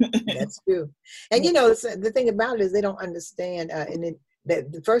 That's true. And the thing about it is they don't understand,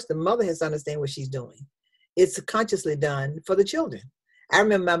 first the mother has to understand what she's doing. It's consciously done for the children. I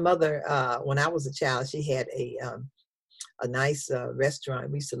remember my mother, when I was a child, she had a nice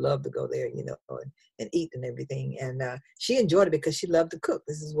restaurant. We used to love to go there, and eat and everything. And she enjoyed it because she loved to cook.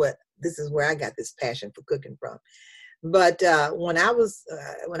 This is where I got this passion for cooking from. But when I was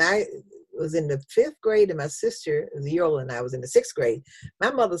in the 5th grade, and my sister was a year older than I was in the 6th grade,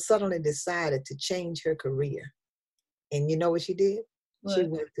 my mother suddenly decided to change her career. And you know what she did? What? She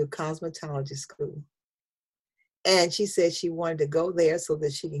went to cosmetology school. And she said she wanted to go there so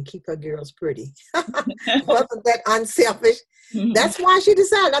that she can keep her girls pretty. Wasn't that unselfish? Mm-hmm. That's why she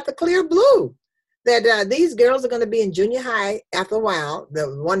decided, not the clear blue, that these girls are going to be in junior high after a while.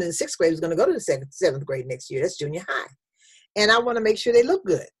 The one in the 6th grade is going to go to the 7th grade next year. That's junior high. And I want to make sure they look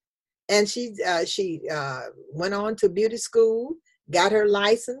good. And she went on to beauty school, got her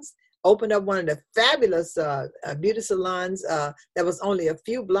license, opened up one of the fabulous beauty salons that was only a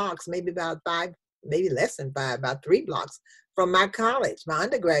few blocks, maybe about 5, maybe less than 5, about 3 blocks from my college, my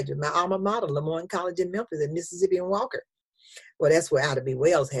undergraduate, my alma mater, Lemoyne College in Memphis, in Mississippi and Walker. Well, that's where Ida B.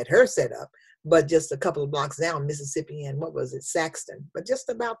 Wells had her set up, but just a couple of blocks down, Mississippi and Saxton, but just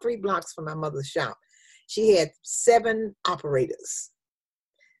about 3 blocks from my mother's shop. She had 7 operators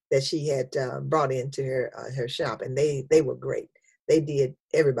that she had brought into her shop, and they were great. They did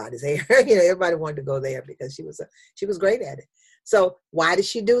everybody's hair. Everybody wanted to go there because she was great at it. So why did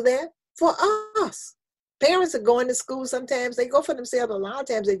she do that? For us. Parents are going to school sometimes. They go for themselves. A lot of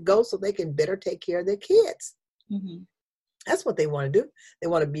times they go so they can better take care of their kids. Mm-hmm. That's what they want to do. They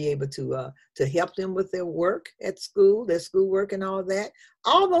want to be able to help them with their work at school, their schoolwork and all of that.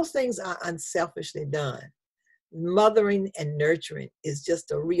 All those things are unselfishly done. Mothering and nurturing is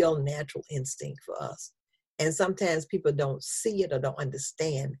just a real natural instinct for us. And sometimes people don't see it or don't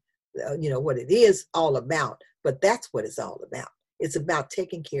understand, what it is all about. But that's what it's all about. It's about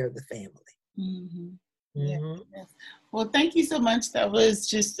taking care of the family. Mm-hmm. Mm-hmm. Yeah. Well, thank you so much. That was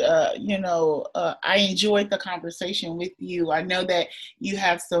just, I enjoyed the conversation with you. I know that you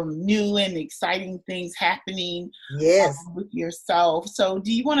have some new and exciting things happening with yourself. So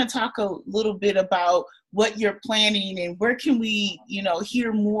do you want to talk a little bit about what you're planning, and where can we,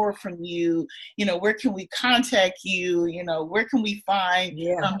 hear more from you? Where can we contact you? Where can we find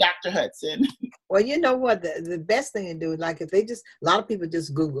Dr. Hudson? Well, you know what? The best thing to do, like if a lot of people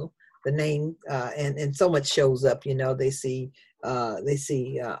just Google the name and so much shows up. They see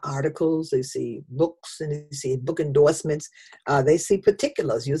articles, they see books, and they see book endorsements. They see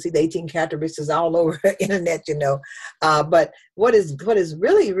particulars. You'll see the 18 characteristics all over the internet. But what is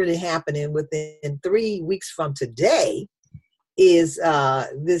really, really happening within 3 weeks from today is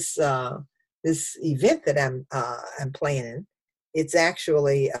this event that I'm planning. It's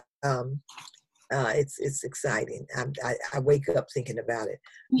actually it's exciting. I wake up thinking about it,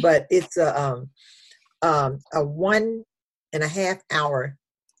 but it's a 1.5 hour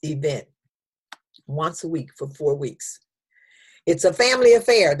event once a week for 4 weeks. It's a family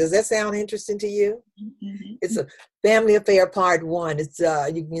affair. Does that sound interesting to you? Mm-hmm. It's a family affair part 1. It's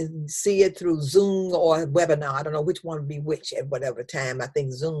you can see it through Zoom or webinar. I don't know which one would be which at whatever time. I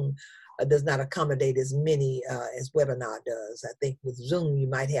think Zoom does not accommodate as many as webinar does. I think with Zoom, you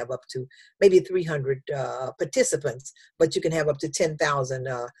might have up to maybe 300 participants, but you can have up to 10,000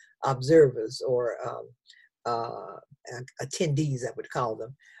 observers or attendees, I would call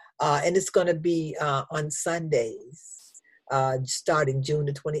them. And it's going to be on Sundays, starting June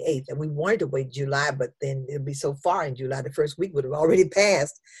the 28th. And we wanted to wait July, but then it'll be so far in July, the first week would have already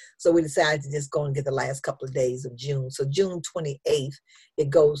passed. So we decided to just go and get the last couple of days of June. So June 28th, it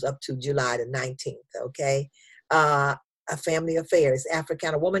goes up to July the 19th, okay? A family affair. It's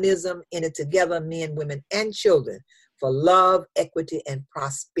Africana Womanism, in it together, men, women, and children, for love, equity, and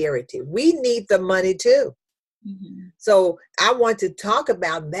prosperity. We need the money too. Mm-hmm. So I want to talk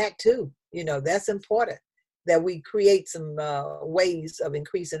about that too. That's important, that we create some ways of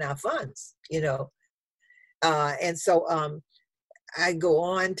increasing our funds, and so I go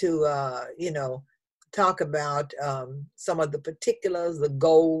on to, talk about some of the particulars, the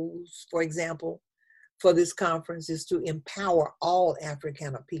goals, for example, for this conference is to empower all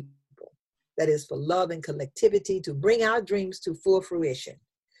Africana people. That is for love and collectivity to bring our dreams to full fruition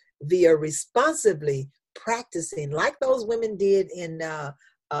via responsibly practicing like those women did in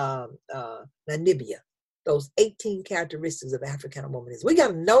Namibia, those 18 characteristics of Africana womanism. We got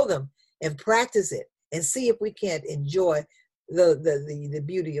to know them and practice it and see if we can't enjoy the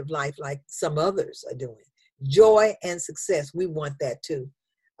beauty of life like some others are doing. Joy and success, we want that too.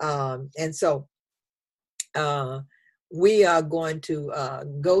 And so we are going to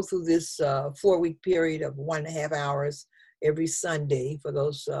go through this 4-week period of 1.5 hours every Sunday for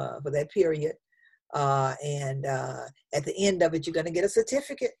those for that period. And at the end of it, you're going to get a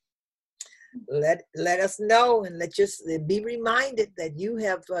certificate. Let us know and let just be reminded that you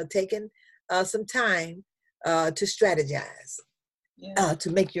have taken some time to strategize, to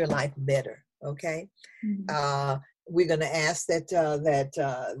make your life better. Okay. Mm-hmm. We're going to ask that the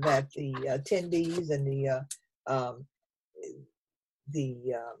attendees and the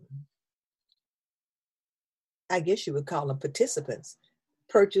I guess you would call them participants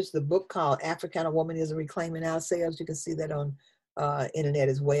purchase the book called Africana Womanism Reclaiming Ourselves. You can see that on internet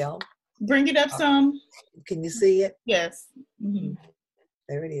as well. Bring it up some. Can you see it? Yes. Mm-hmm.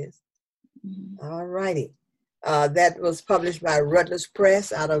 There it is. Mm-hmm. All righty. That was published by Routledge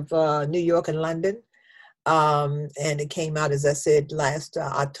Press out of New York and London. And it came out, as I said, last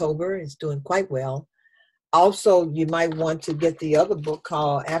October. It's doing quite well. Also, you might want to get the other book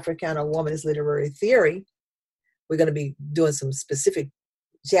called Africana Womanist Literary Theory. We're going to be doing some specific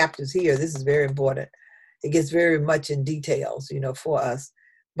chapters here. This is very important. It gets very much in details, for us.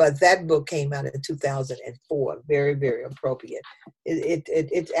 But that book came out in 2004. Very, very appropriate.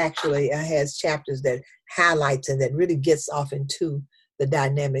 It actually has chapters that highlights and that really gets off into the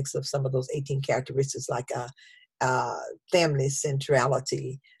dynamics of some of those 18 characteristics, like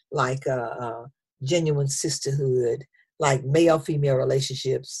family-centrality, like genuine sisterhood, like male-female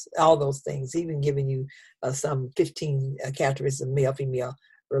relationships, all those things, even giving you some 15 characteristics of male-female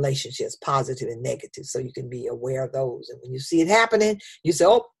relationships, positive and negative, so you can be aware of those. And when you see it happening, you say,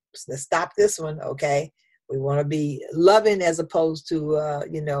 oh, let's stop this one, okay? We want to be loving as opposed to,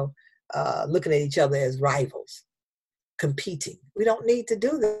 looking at each other as rivals, competing. We don't need to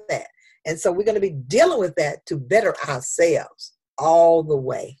do that. And so we're going to be dealing with that to better ourselves all the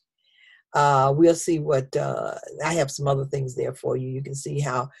way. We'll see what, I have some other things there for you. You can see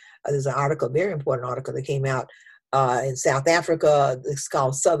how there's an article, a very important article that came out in South Africa. It's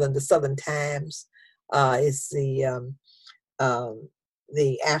called the Southern Times. It's the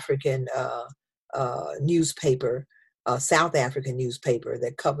African newspaper, South African newspaper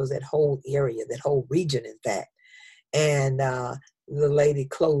that covers that whole area, that whole region, in fact. And the lady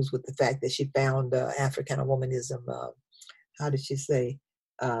closed with the fact that she found Africana womanism, how did she say,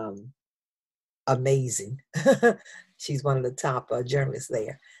 amazing. She's one of the top journalists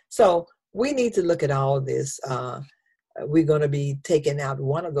there. So we need to look at all of this. We're going to be taking out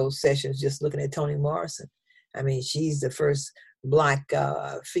one of those sessions just looking at Toni Morrison. I mean, she's the first Black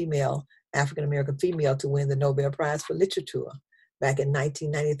female, African-American female to win the Nobel Prize for Literature back in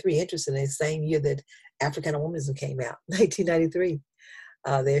 1993. Interestingly, the same year that Africana Womanism came out, 1993.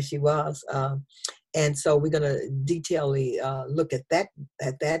 There she was. And so we're going to detailedly look at that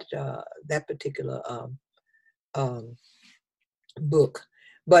particular book.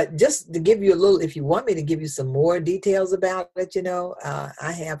 But just to give you a little, if you want me to give you some more details about it,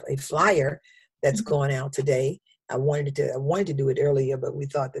 I have a flyer that's going out today. I wanted to do it earlier, but we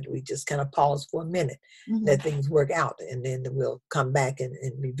thought that we just kind of pause for a minute, let things work out, and then we'll come back and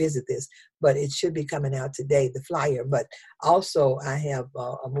revisit this. But it should be coming out today, the flyer. But also I have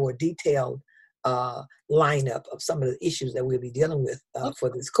a more detailed lineup of some of the issues that we'll be dealing with for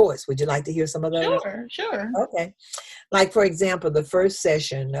this course. Would you like to hear some of those? Sure. Okay. Like, for example, the first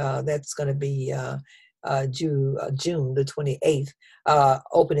session that's going to be June the 28th,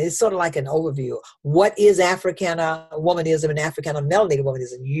 open. It's sort of like an overview. What is Africana Womanism and Africana-Melanated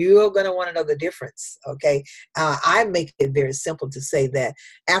womanism? You're going to want to know the difference, okay? I make it very simple to say that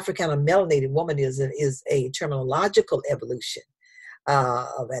Africana-Melanated womanism is a terminological evolution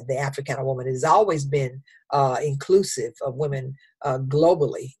of the Africana woman. It has always been inclusive of women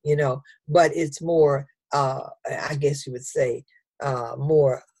globally, but it's more, I guess you would say,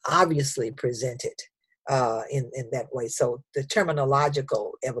 more obviously presented in that way. So the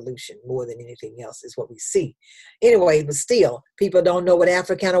terminological evolution more than anything else is what we see. Anyway, but still, people don't know what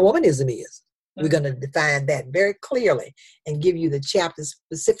Africana womanism is. We're going to define that very clearly and give you the chapters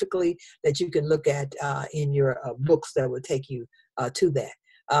specifically that you can look at in your books that will take you to that.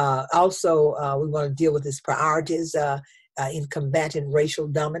 Also, we want to deal with these priorities in combating racial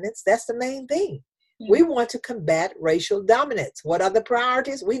dominance. That's the main thing. We want to combat racial dominance. What are the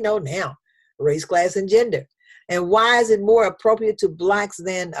priorities? We know now: race, class, and gender. And why is it more appropriate to blacks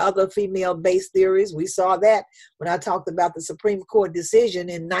than other female-based theories? We saw that when I talked about the Supreme Court decision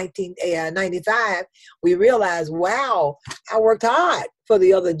in 1995. We realized, wow, I worked hard for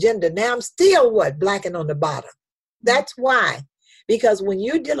the other gender. Now I'm still what? Blacking on the bottom. That's why. Because when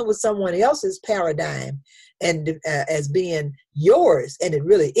you're dealing with someone else's paradigm and as being yours, and it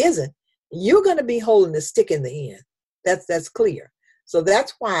really isn't, you're going to be holding the stick in the end. That's clear. So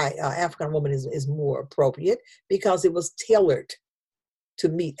that's why African woman is more appropriate, because it was tailored to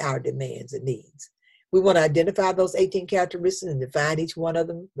meet our demands and needs. We want to identify those 18 characteristics and define each one of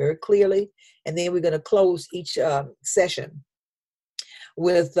them very clearly. And then we're going to close each session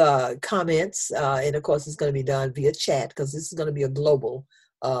with comments. And of course, it's going to be done via chat, because this is going to be a global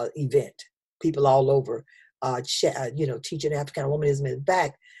event. People all over teaching Africana womanism. In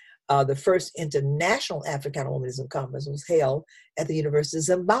fact, the first International Africana Womanism Conference was held at the University of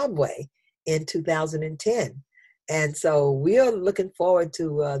Zimbabwe in 2010. And so we are looking forward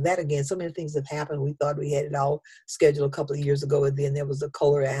to that again. So many things have happened. We thought we had it all scheduled a couple of years ago, and then there was a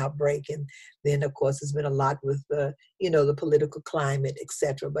cholera outbreak. And then, of course, there's been a lot with, the political climate,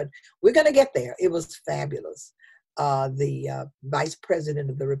 etc. But we're going to get there. It was fabulous. The Vice President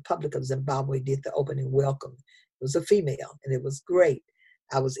of the Republic of Zimbabwe did the opening welcome. It was a female, and it was great.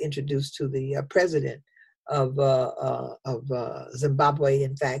 I was introduced to the president of Zimbabwe.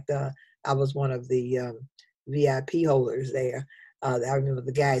 In fact, I was one of the VIP holders there. I remember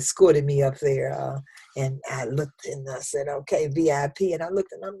the guy escorted me up there, and I looked and I said, okay, VIP. And I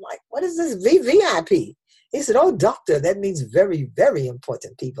looked and I'm like, what is this VIP? He said, oh, doctor, that means very, very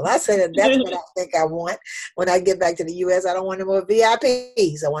important people. I said, that's what I think I want. When I get back to the U.S., I don't want any more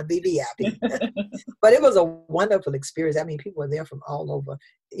VIPs. I want to be VIP. But it was a wonderful experience. I mean, people were there from all over,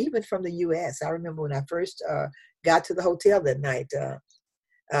 even from the U.S. I remember when I first got to the hotel that night,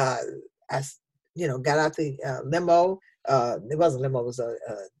 I got out the limo. It wasn't a limo. It was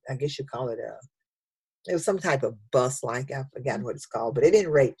I guess you call it it was some type of bus, like I forgot what it's called, but at any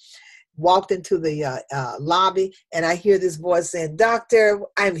rate, walked into the lobby, and I hear this voice saying, "Doctor,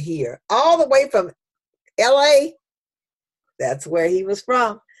 I'm here," all the way from L.A. That's where he was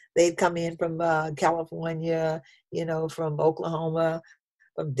from. They'd come in from California, from Oklahoma,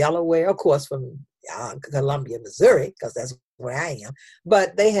 from Delaware, of course, from Columbia, Missouri, because that's where I am.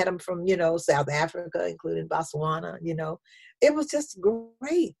 But they had them from, South Africa, including Botswana, It was just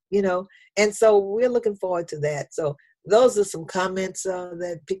great, And so we're looking forward to that. So those are some comments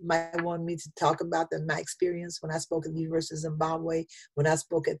that people might want me to talk about, my experience when I spoke at the University of Zimbabwe, when I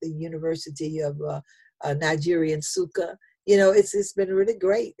spoke at the University of Nigeria in Nsukka. It's been really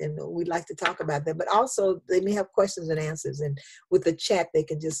great, and we'd like to talk about that. But also, they may have questions and answers, and with the chat, they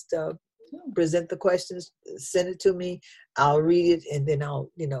can just present the questions, send it to me. I'll read it, and then I'll,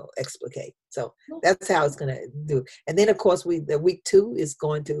 explicate. So that's how it's going to do. And then, of course, the week 2 is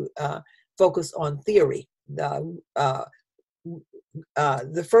going to focus on theory. The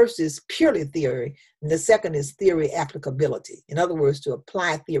first is purely theory, and the second is theory applicability. In other words, to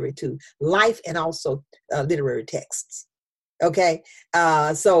apply theory to life and also literary texts. Okay,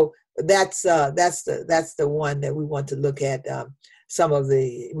 so that's the one that we want to look at.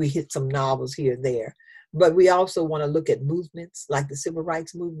 We hit some novels here and there, but we also want to look at movements like the Civil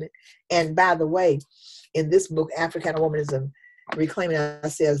Rights Movement. And by the way, in this book, Africana Womanism, Reclaiming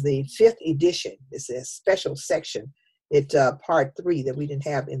Ourselves, the 5th edition, it's a special section. It's part 3 that we didn't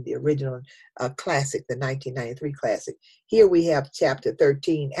have in the original classic, the 1993 classic. Here we have chapter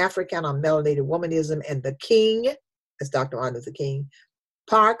 13, Africana-Melanated Womanism and the King. That's Dr. Martin Luther King.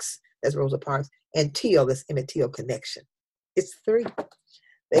 Parks, that's Rosa Parks. And Till, that's Emmett Till connection. It's 3.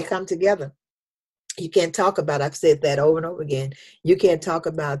 They come together. You can't talk about, I've said that over and over again, you can't talk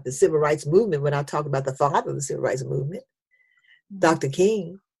about the Civil Rights Movement without talking about the father of the Civil Rights Movement. Dr.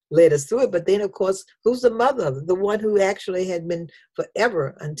 King led us through it, but then, of course, who's the mother of it? The one who actually had been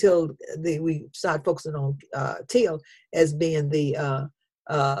forever until we started focusing on Till as being the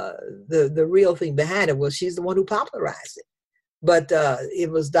real thing behind it. Well, she's the one who popularized it. But it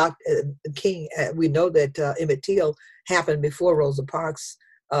was Dr. King. We know that Emmett Till happened before Rosa Parks'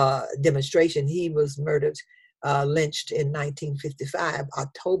 demonstration. He was murdered, lynched in 1955,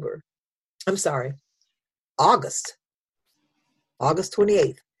 August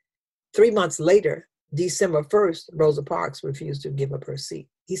 28th. 3 months later, December 1st, Rosa Parks refused to give up her seat.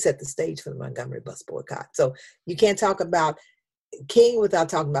 He set the stage for the Montgomery bus boycott. So you can't talk about King without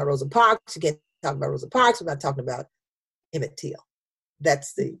talking about Rosa Parks. You can't talk about Rosa Parks without talking about Emmett Till.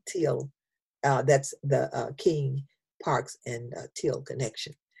 That's the Till, that's the King, Parks, and Till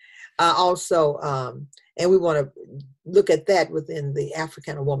connection. Also, and we want to look at that within the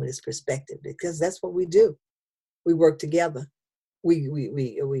Africana Womanist perspective, because that's what we do. We work together. We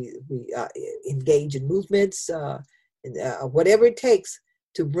engage in movements, whatever it takes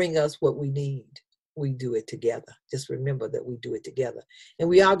to bring us what we need. We do it together. Just remember that we do it together. And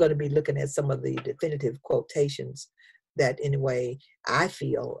we are going to be looking at some of the definitive quotations that, in a way, I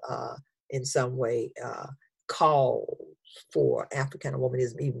feel in some way call for Africana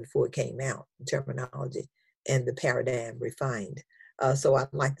womanism even before it came out, the terminology and the paradigm refined. So I'd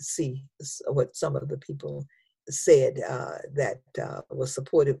like to see what some of the people said that was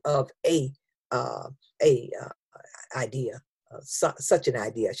supportive of idea, such an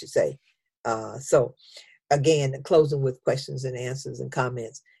idea, I should say. So again, closing with questions and answers and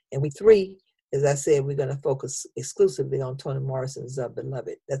comments. And we three, as I said, we're going to focus exclusively on Toni Morrison's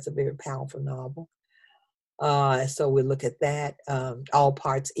Beloved. That's a very powerful novel. So we'll look at that. All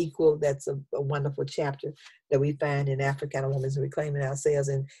Parts Equal. That's a wonderful chapter that we find in Africana Womanism Reclaiming Ourselves.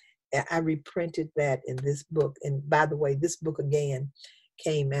 And I reprinted that in this book. And by the way, this book again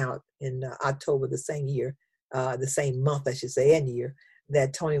came out in October the same year, the same month, I should say, and year,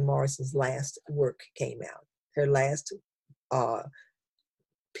 that Toni Morrison's last work came out. Her last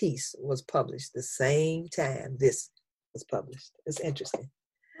piece was published the same time this was published. It's interesting.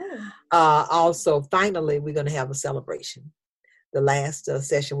 Also, finally, we're going to have a celebration. The last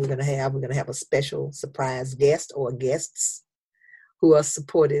session we're going to have a special surprise guest or guests who are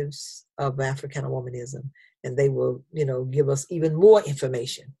supporters of Africana womanism, and they will, give us even more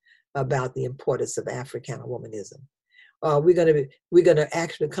information about the importance of Africana womanism. We're going to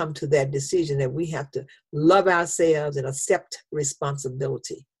actually come to that decision that we have to love ourselves and accept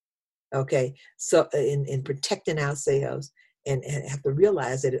responsibility. Okay, so in protecting ourselves, and have to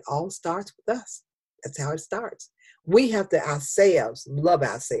realize that it all starts with us. That's how it starts. We have to ourselves love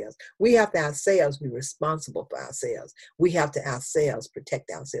ourselves. We have to ourselves be responsible for ourselves. We have to ourselves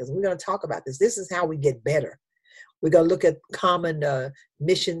protect ourselves. And we're going to talk about this. This is how we get better. We're going to look at common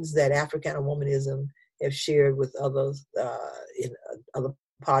missions that Africana womanism have shared with others in other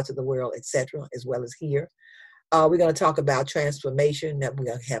parts of the world, etc., as well as here. We're going to talk about transformation, that we're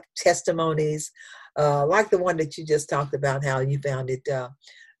going to have testimonies, like the one that you just talked about, how you found it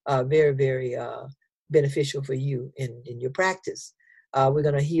very, very beneficial for you in your practice. We're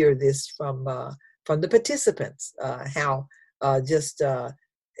going to hear this from the participants, how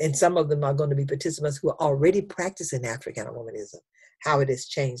and some of them are going to be participants who are already practicing Africana womanism, how it has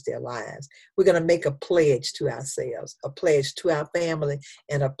changed their lives. We're going to make a pledge to ourselves, a pledge to our family,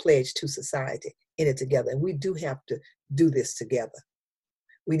 and a pledge to society in it together. And we do have to do this together.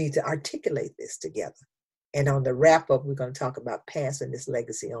 We need to articulate this together. And on the wrap up, we're going to talk about passing this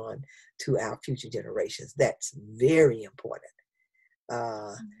legacy on to our future generations. That's very important.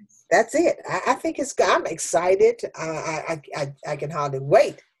 That's it. I think I'm excited. I can hardly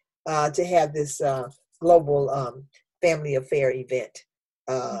wait to have this global family affair event.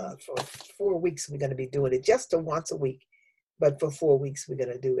 For 4 weeks, we're going to be doing it just once a week. But for 4 weeks, we're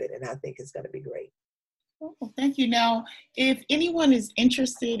going to do it. And I think it's going to be great. Oh, thank you. Now, if anyone is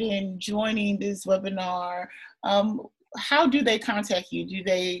interested in joining this webinar, how do they contact you? Do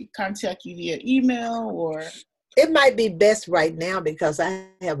they contact you via email or? It might be best right now, because I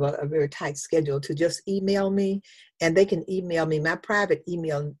have a very tight schedule, to just email me, and they can email me. My private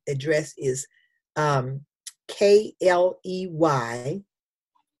email address is KLEY,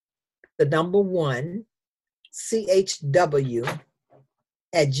 the number 1, CHW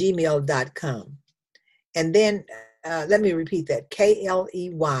 @gmail.com. And then let me repeat that,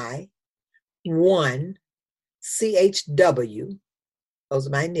 KLEY 1 CHW, those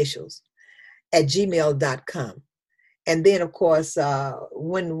are my initials, @gmail.com. And then, of course,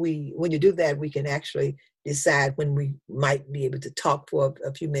 when you do that, we can actually decide when we might be able to talk for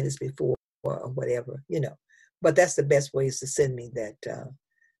a few minutes before or whatever, But that's the best way, is to send me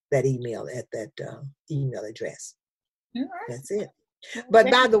that email at that email address. All right. That's it. But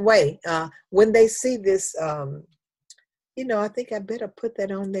by the way, when they see this, I think I better put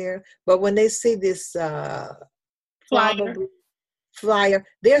that on there. But when they see this flyer,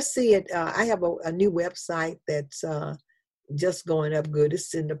 they'll see it. I have a new website that's just going up good.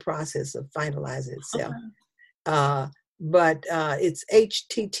 It's in the process of finalizing itself. Okay. But it's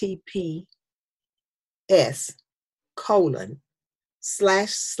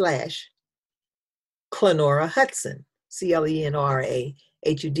https://Clenora Hudson, CLENORA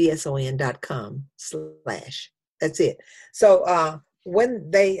HUDSON.com/. That's it. So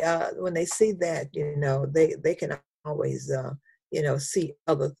when they see that, they can always see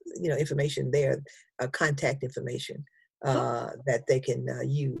other information there, contact information that they can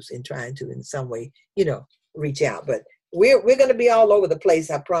use in trying to, in some way, reach out. But we're going to be all over the place.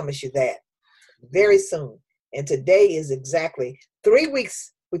 I promise you that, very soon. And today is exactly 3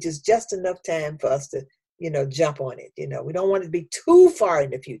 weeks, which is just enough time for us to, jump on it. We don't want it to be too far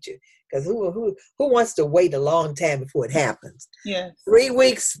in the future, because who wants to wait a long time before it happens? Yes. 3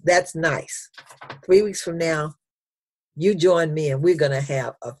 weeks, that's nice. 3 weeks from now, you join me and we're going to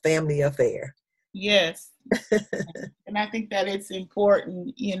have a family affair. Yes. And I think that it's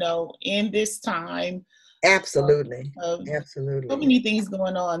important, in this time. Absolutely. Absolutely. So many things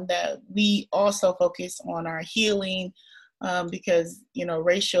going on, that we also focus on our healing, because,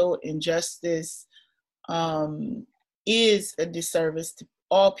 racial injustice is a disservice to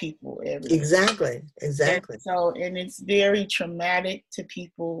all people everywhere. Exactly. And it's very traumatic to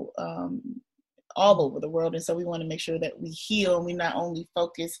people all over the world. And so we want to make sure that we heal, and we not only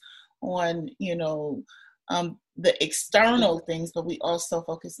focus on, the external things, but we also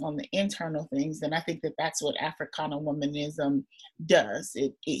focus on the internal things. And I think that that's what Africana Womanism does.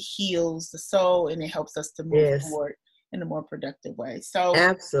 It heals the soul, and it helps us to move forward in a more productive way. So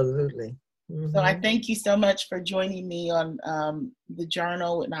absolutely. Mm-hmm. So I thank you so much for joining me on the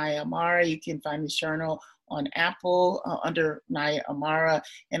journal with Nyah Amara. You can find this journal on Apple under Nyah Amara.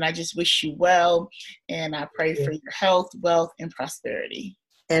 And I just wish you well. And I pray for your health, wealth, and prosperity.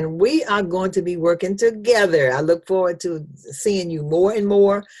 And we are going to be working together. I look forward to seeing you more and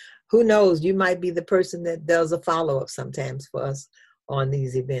more. Who knows, you might be the person that does a follow-up sometimes for us on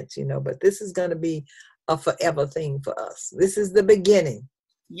these events, but this is going to be a forever thing for us. This is the beginning.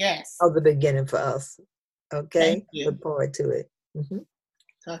 Yes. Of the beginning for us. Okay? Thank you. Look forward to it. Mm-hmm.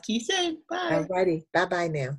 Talk to you soon. Bye. All righty. Bye-bye now.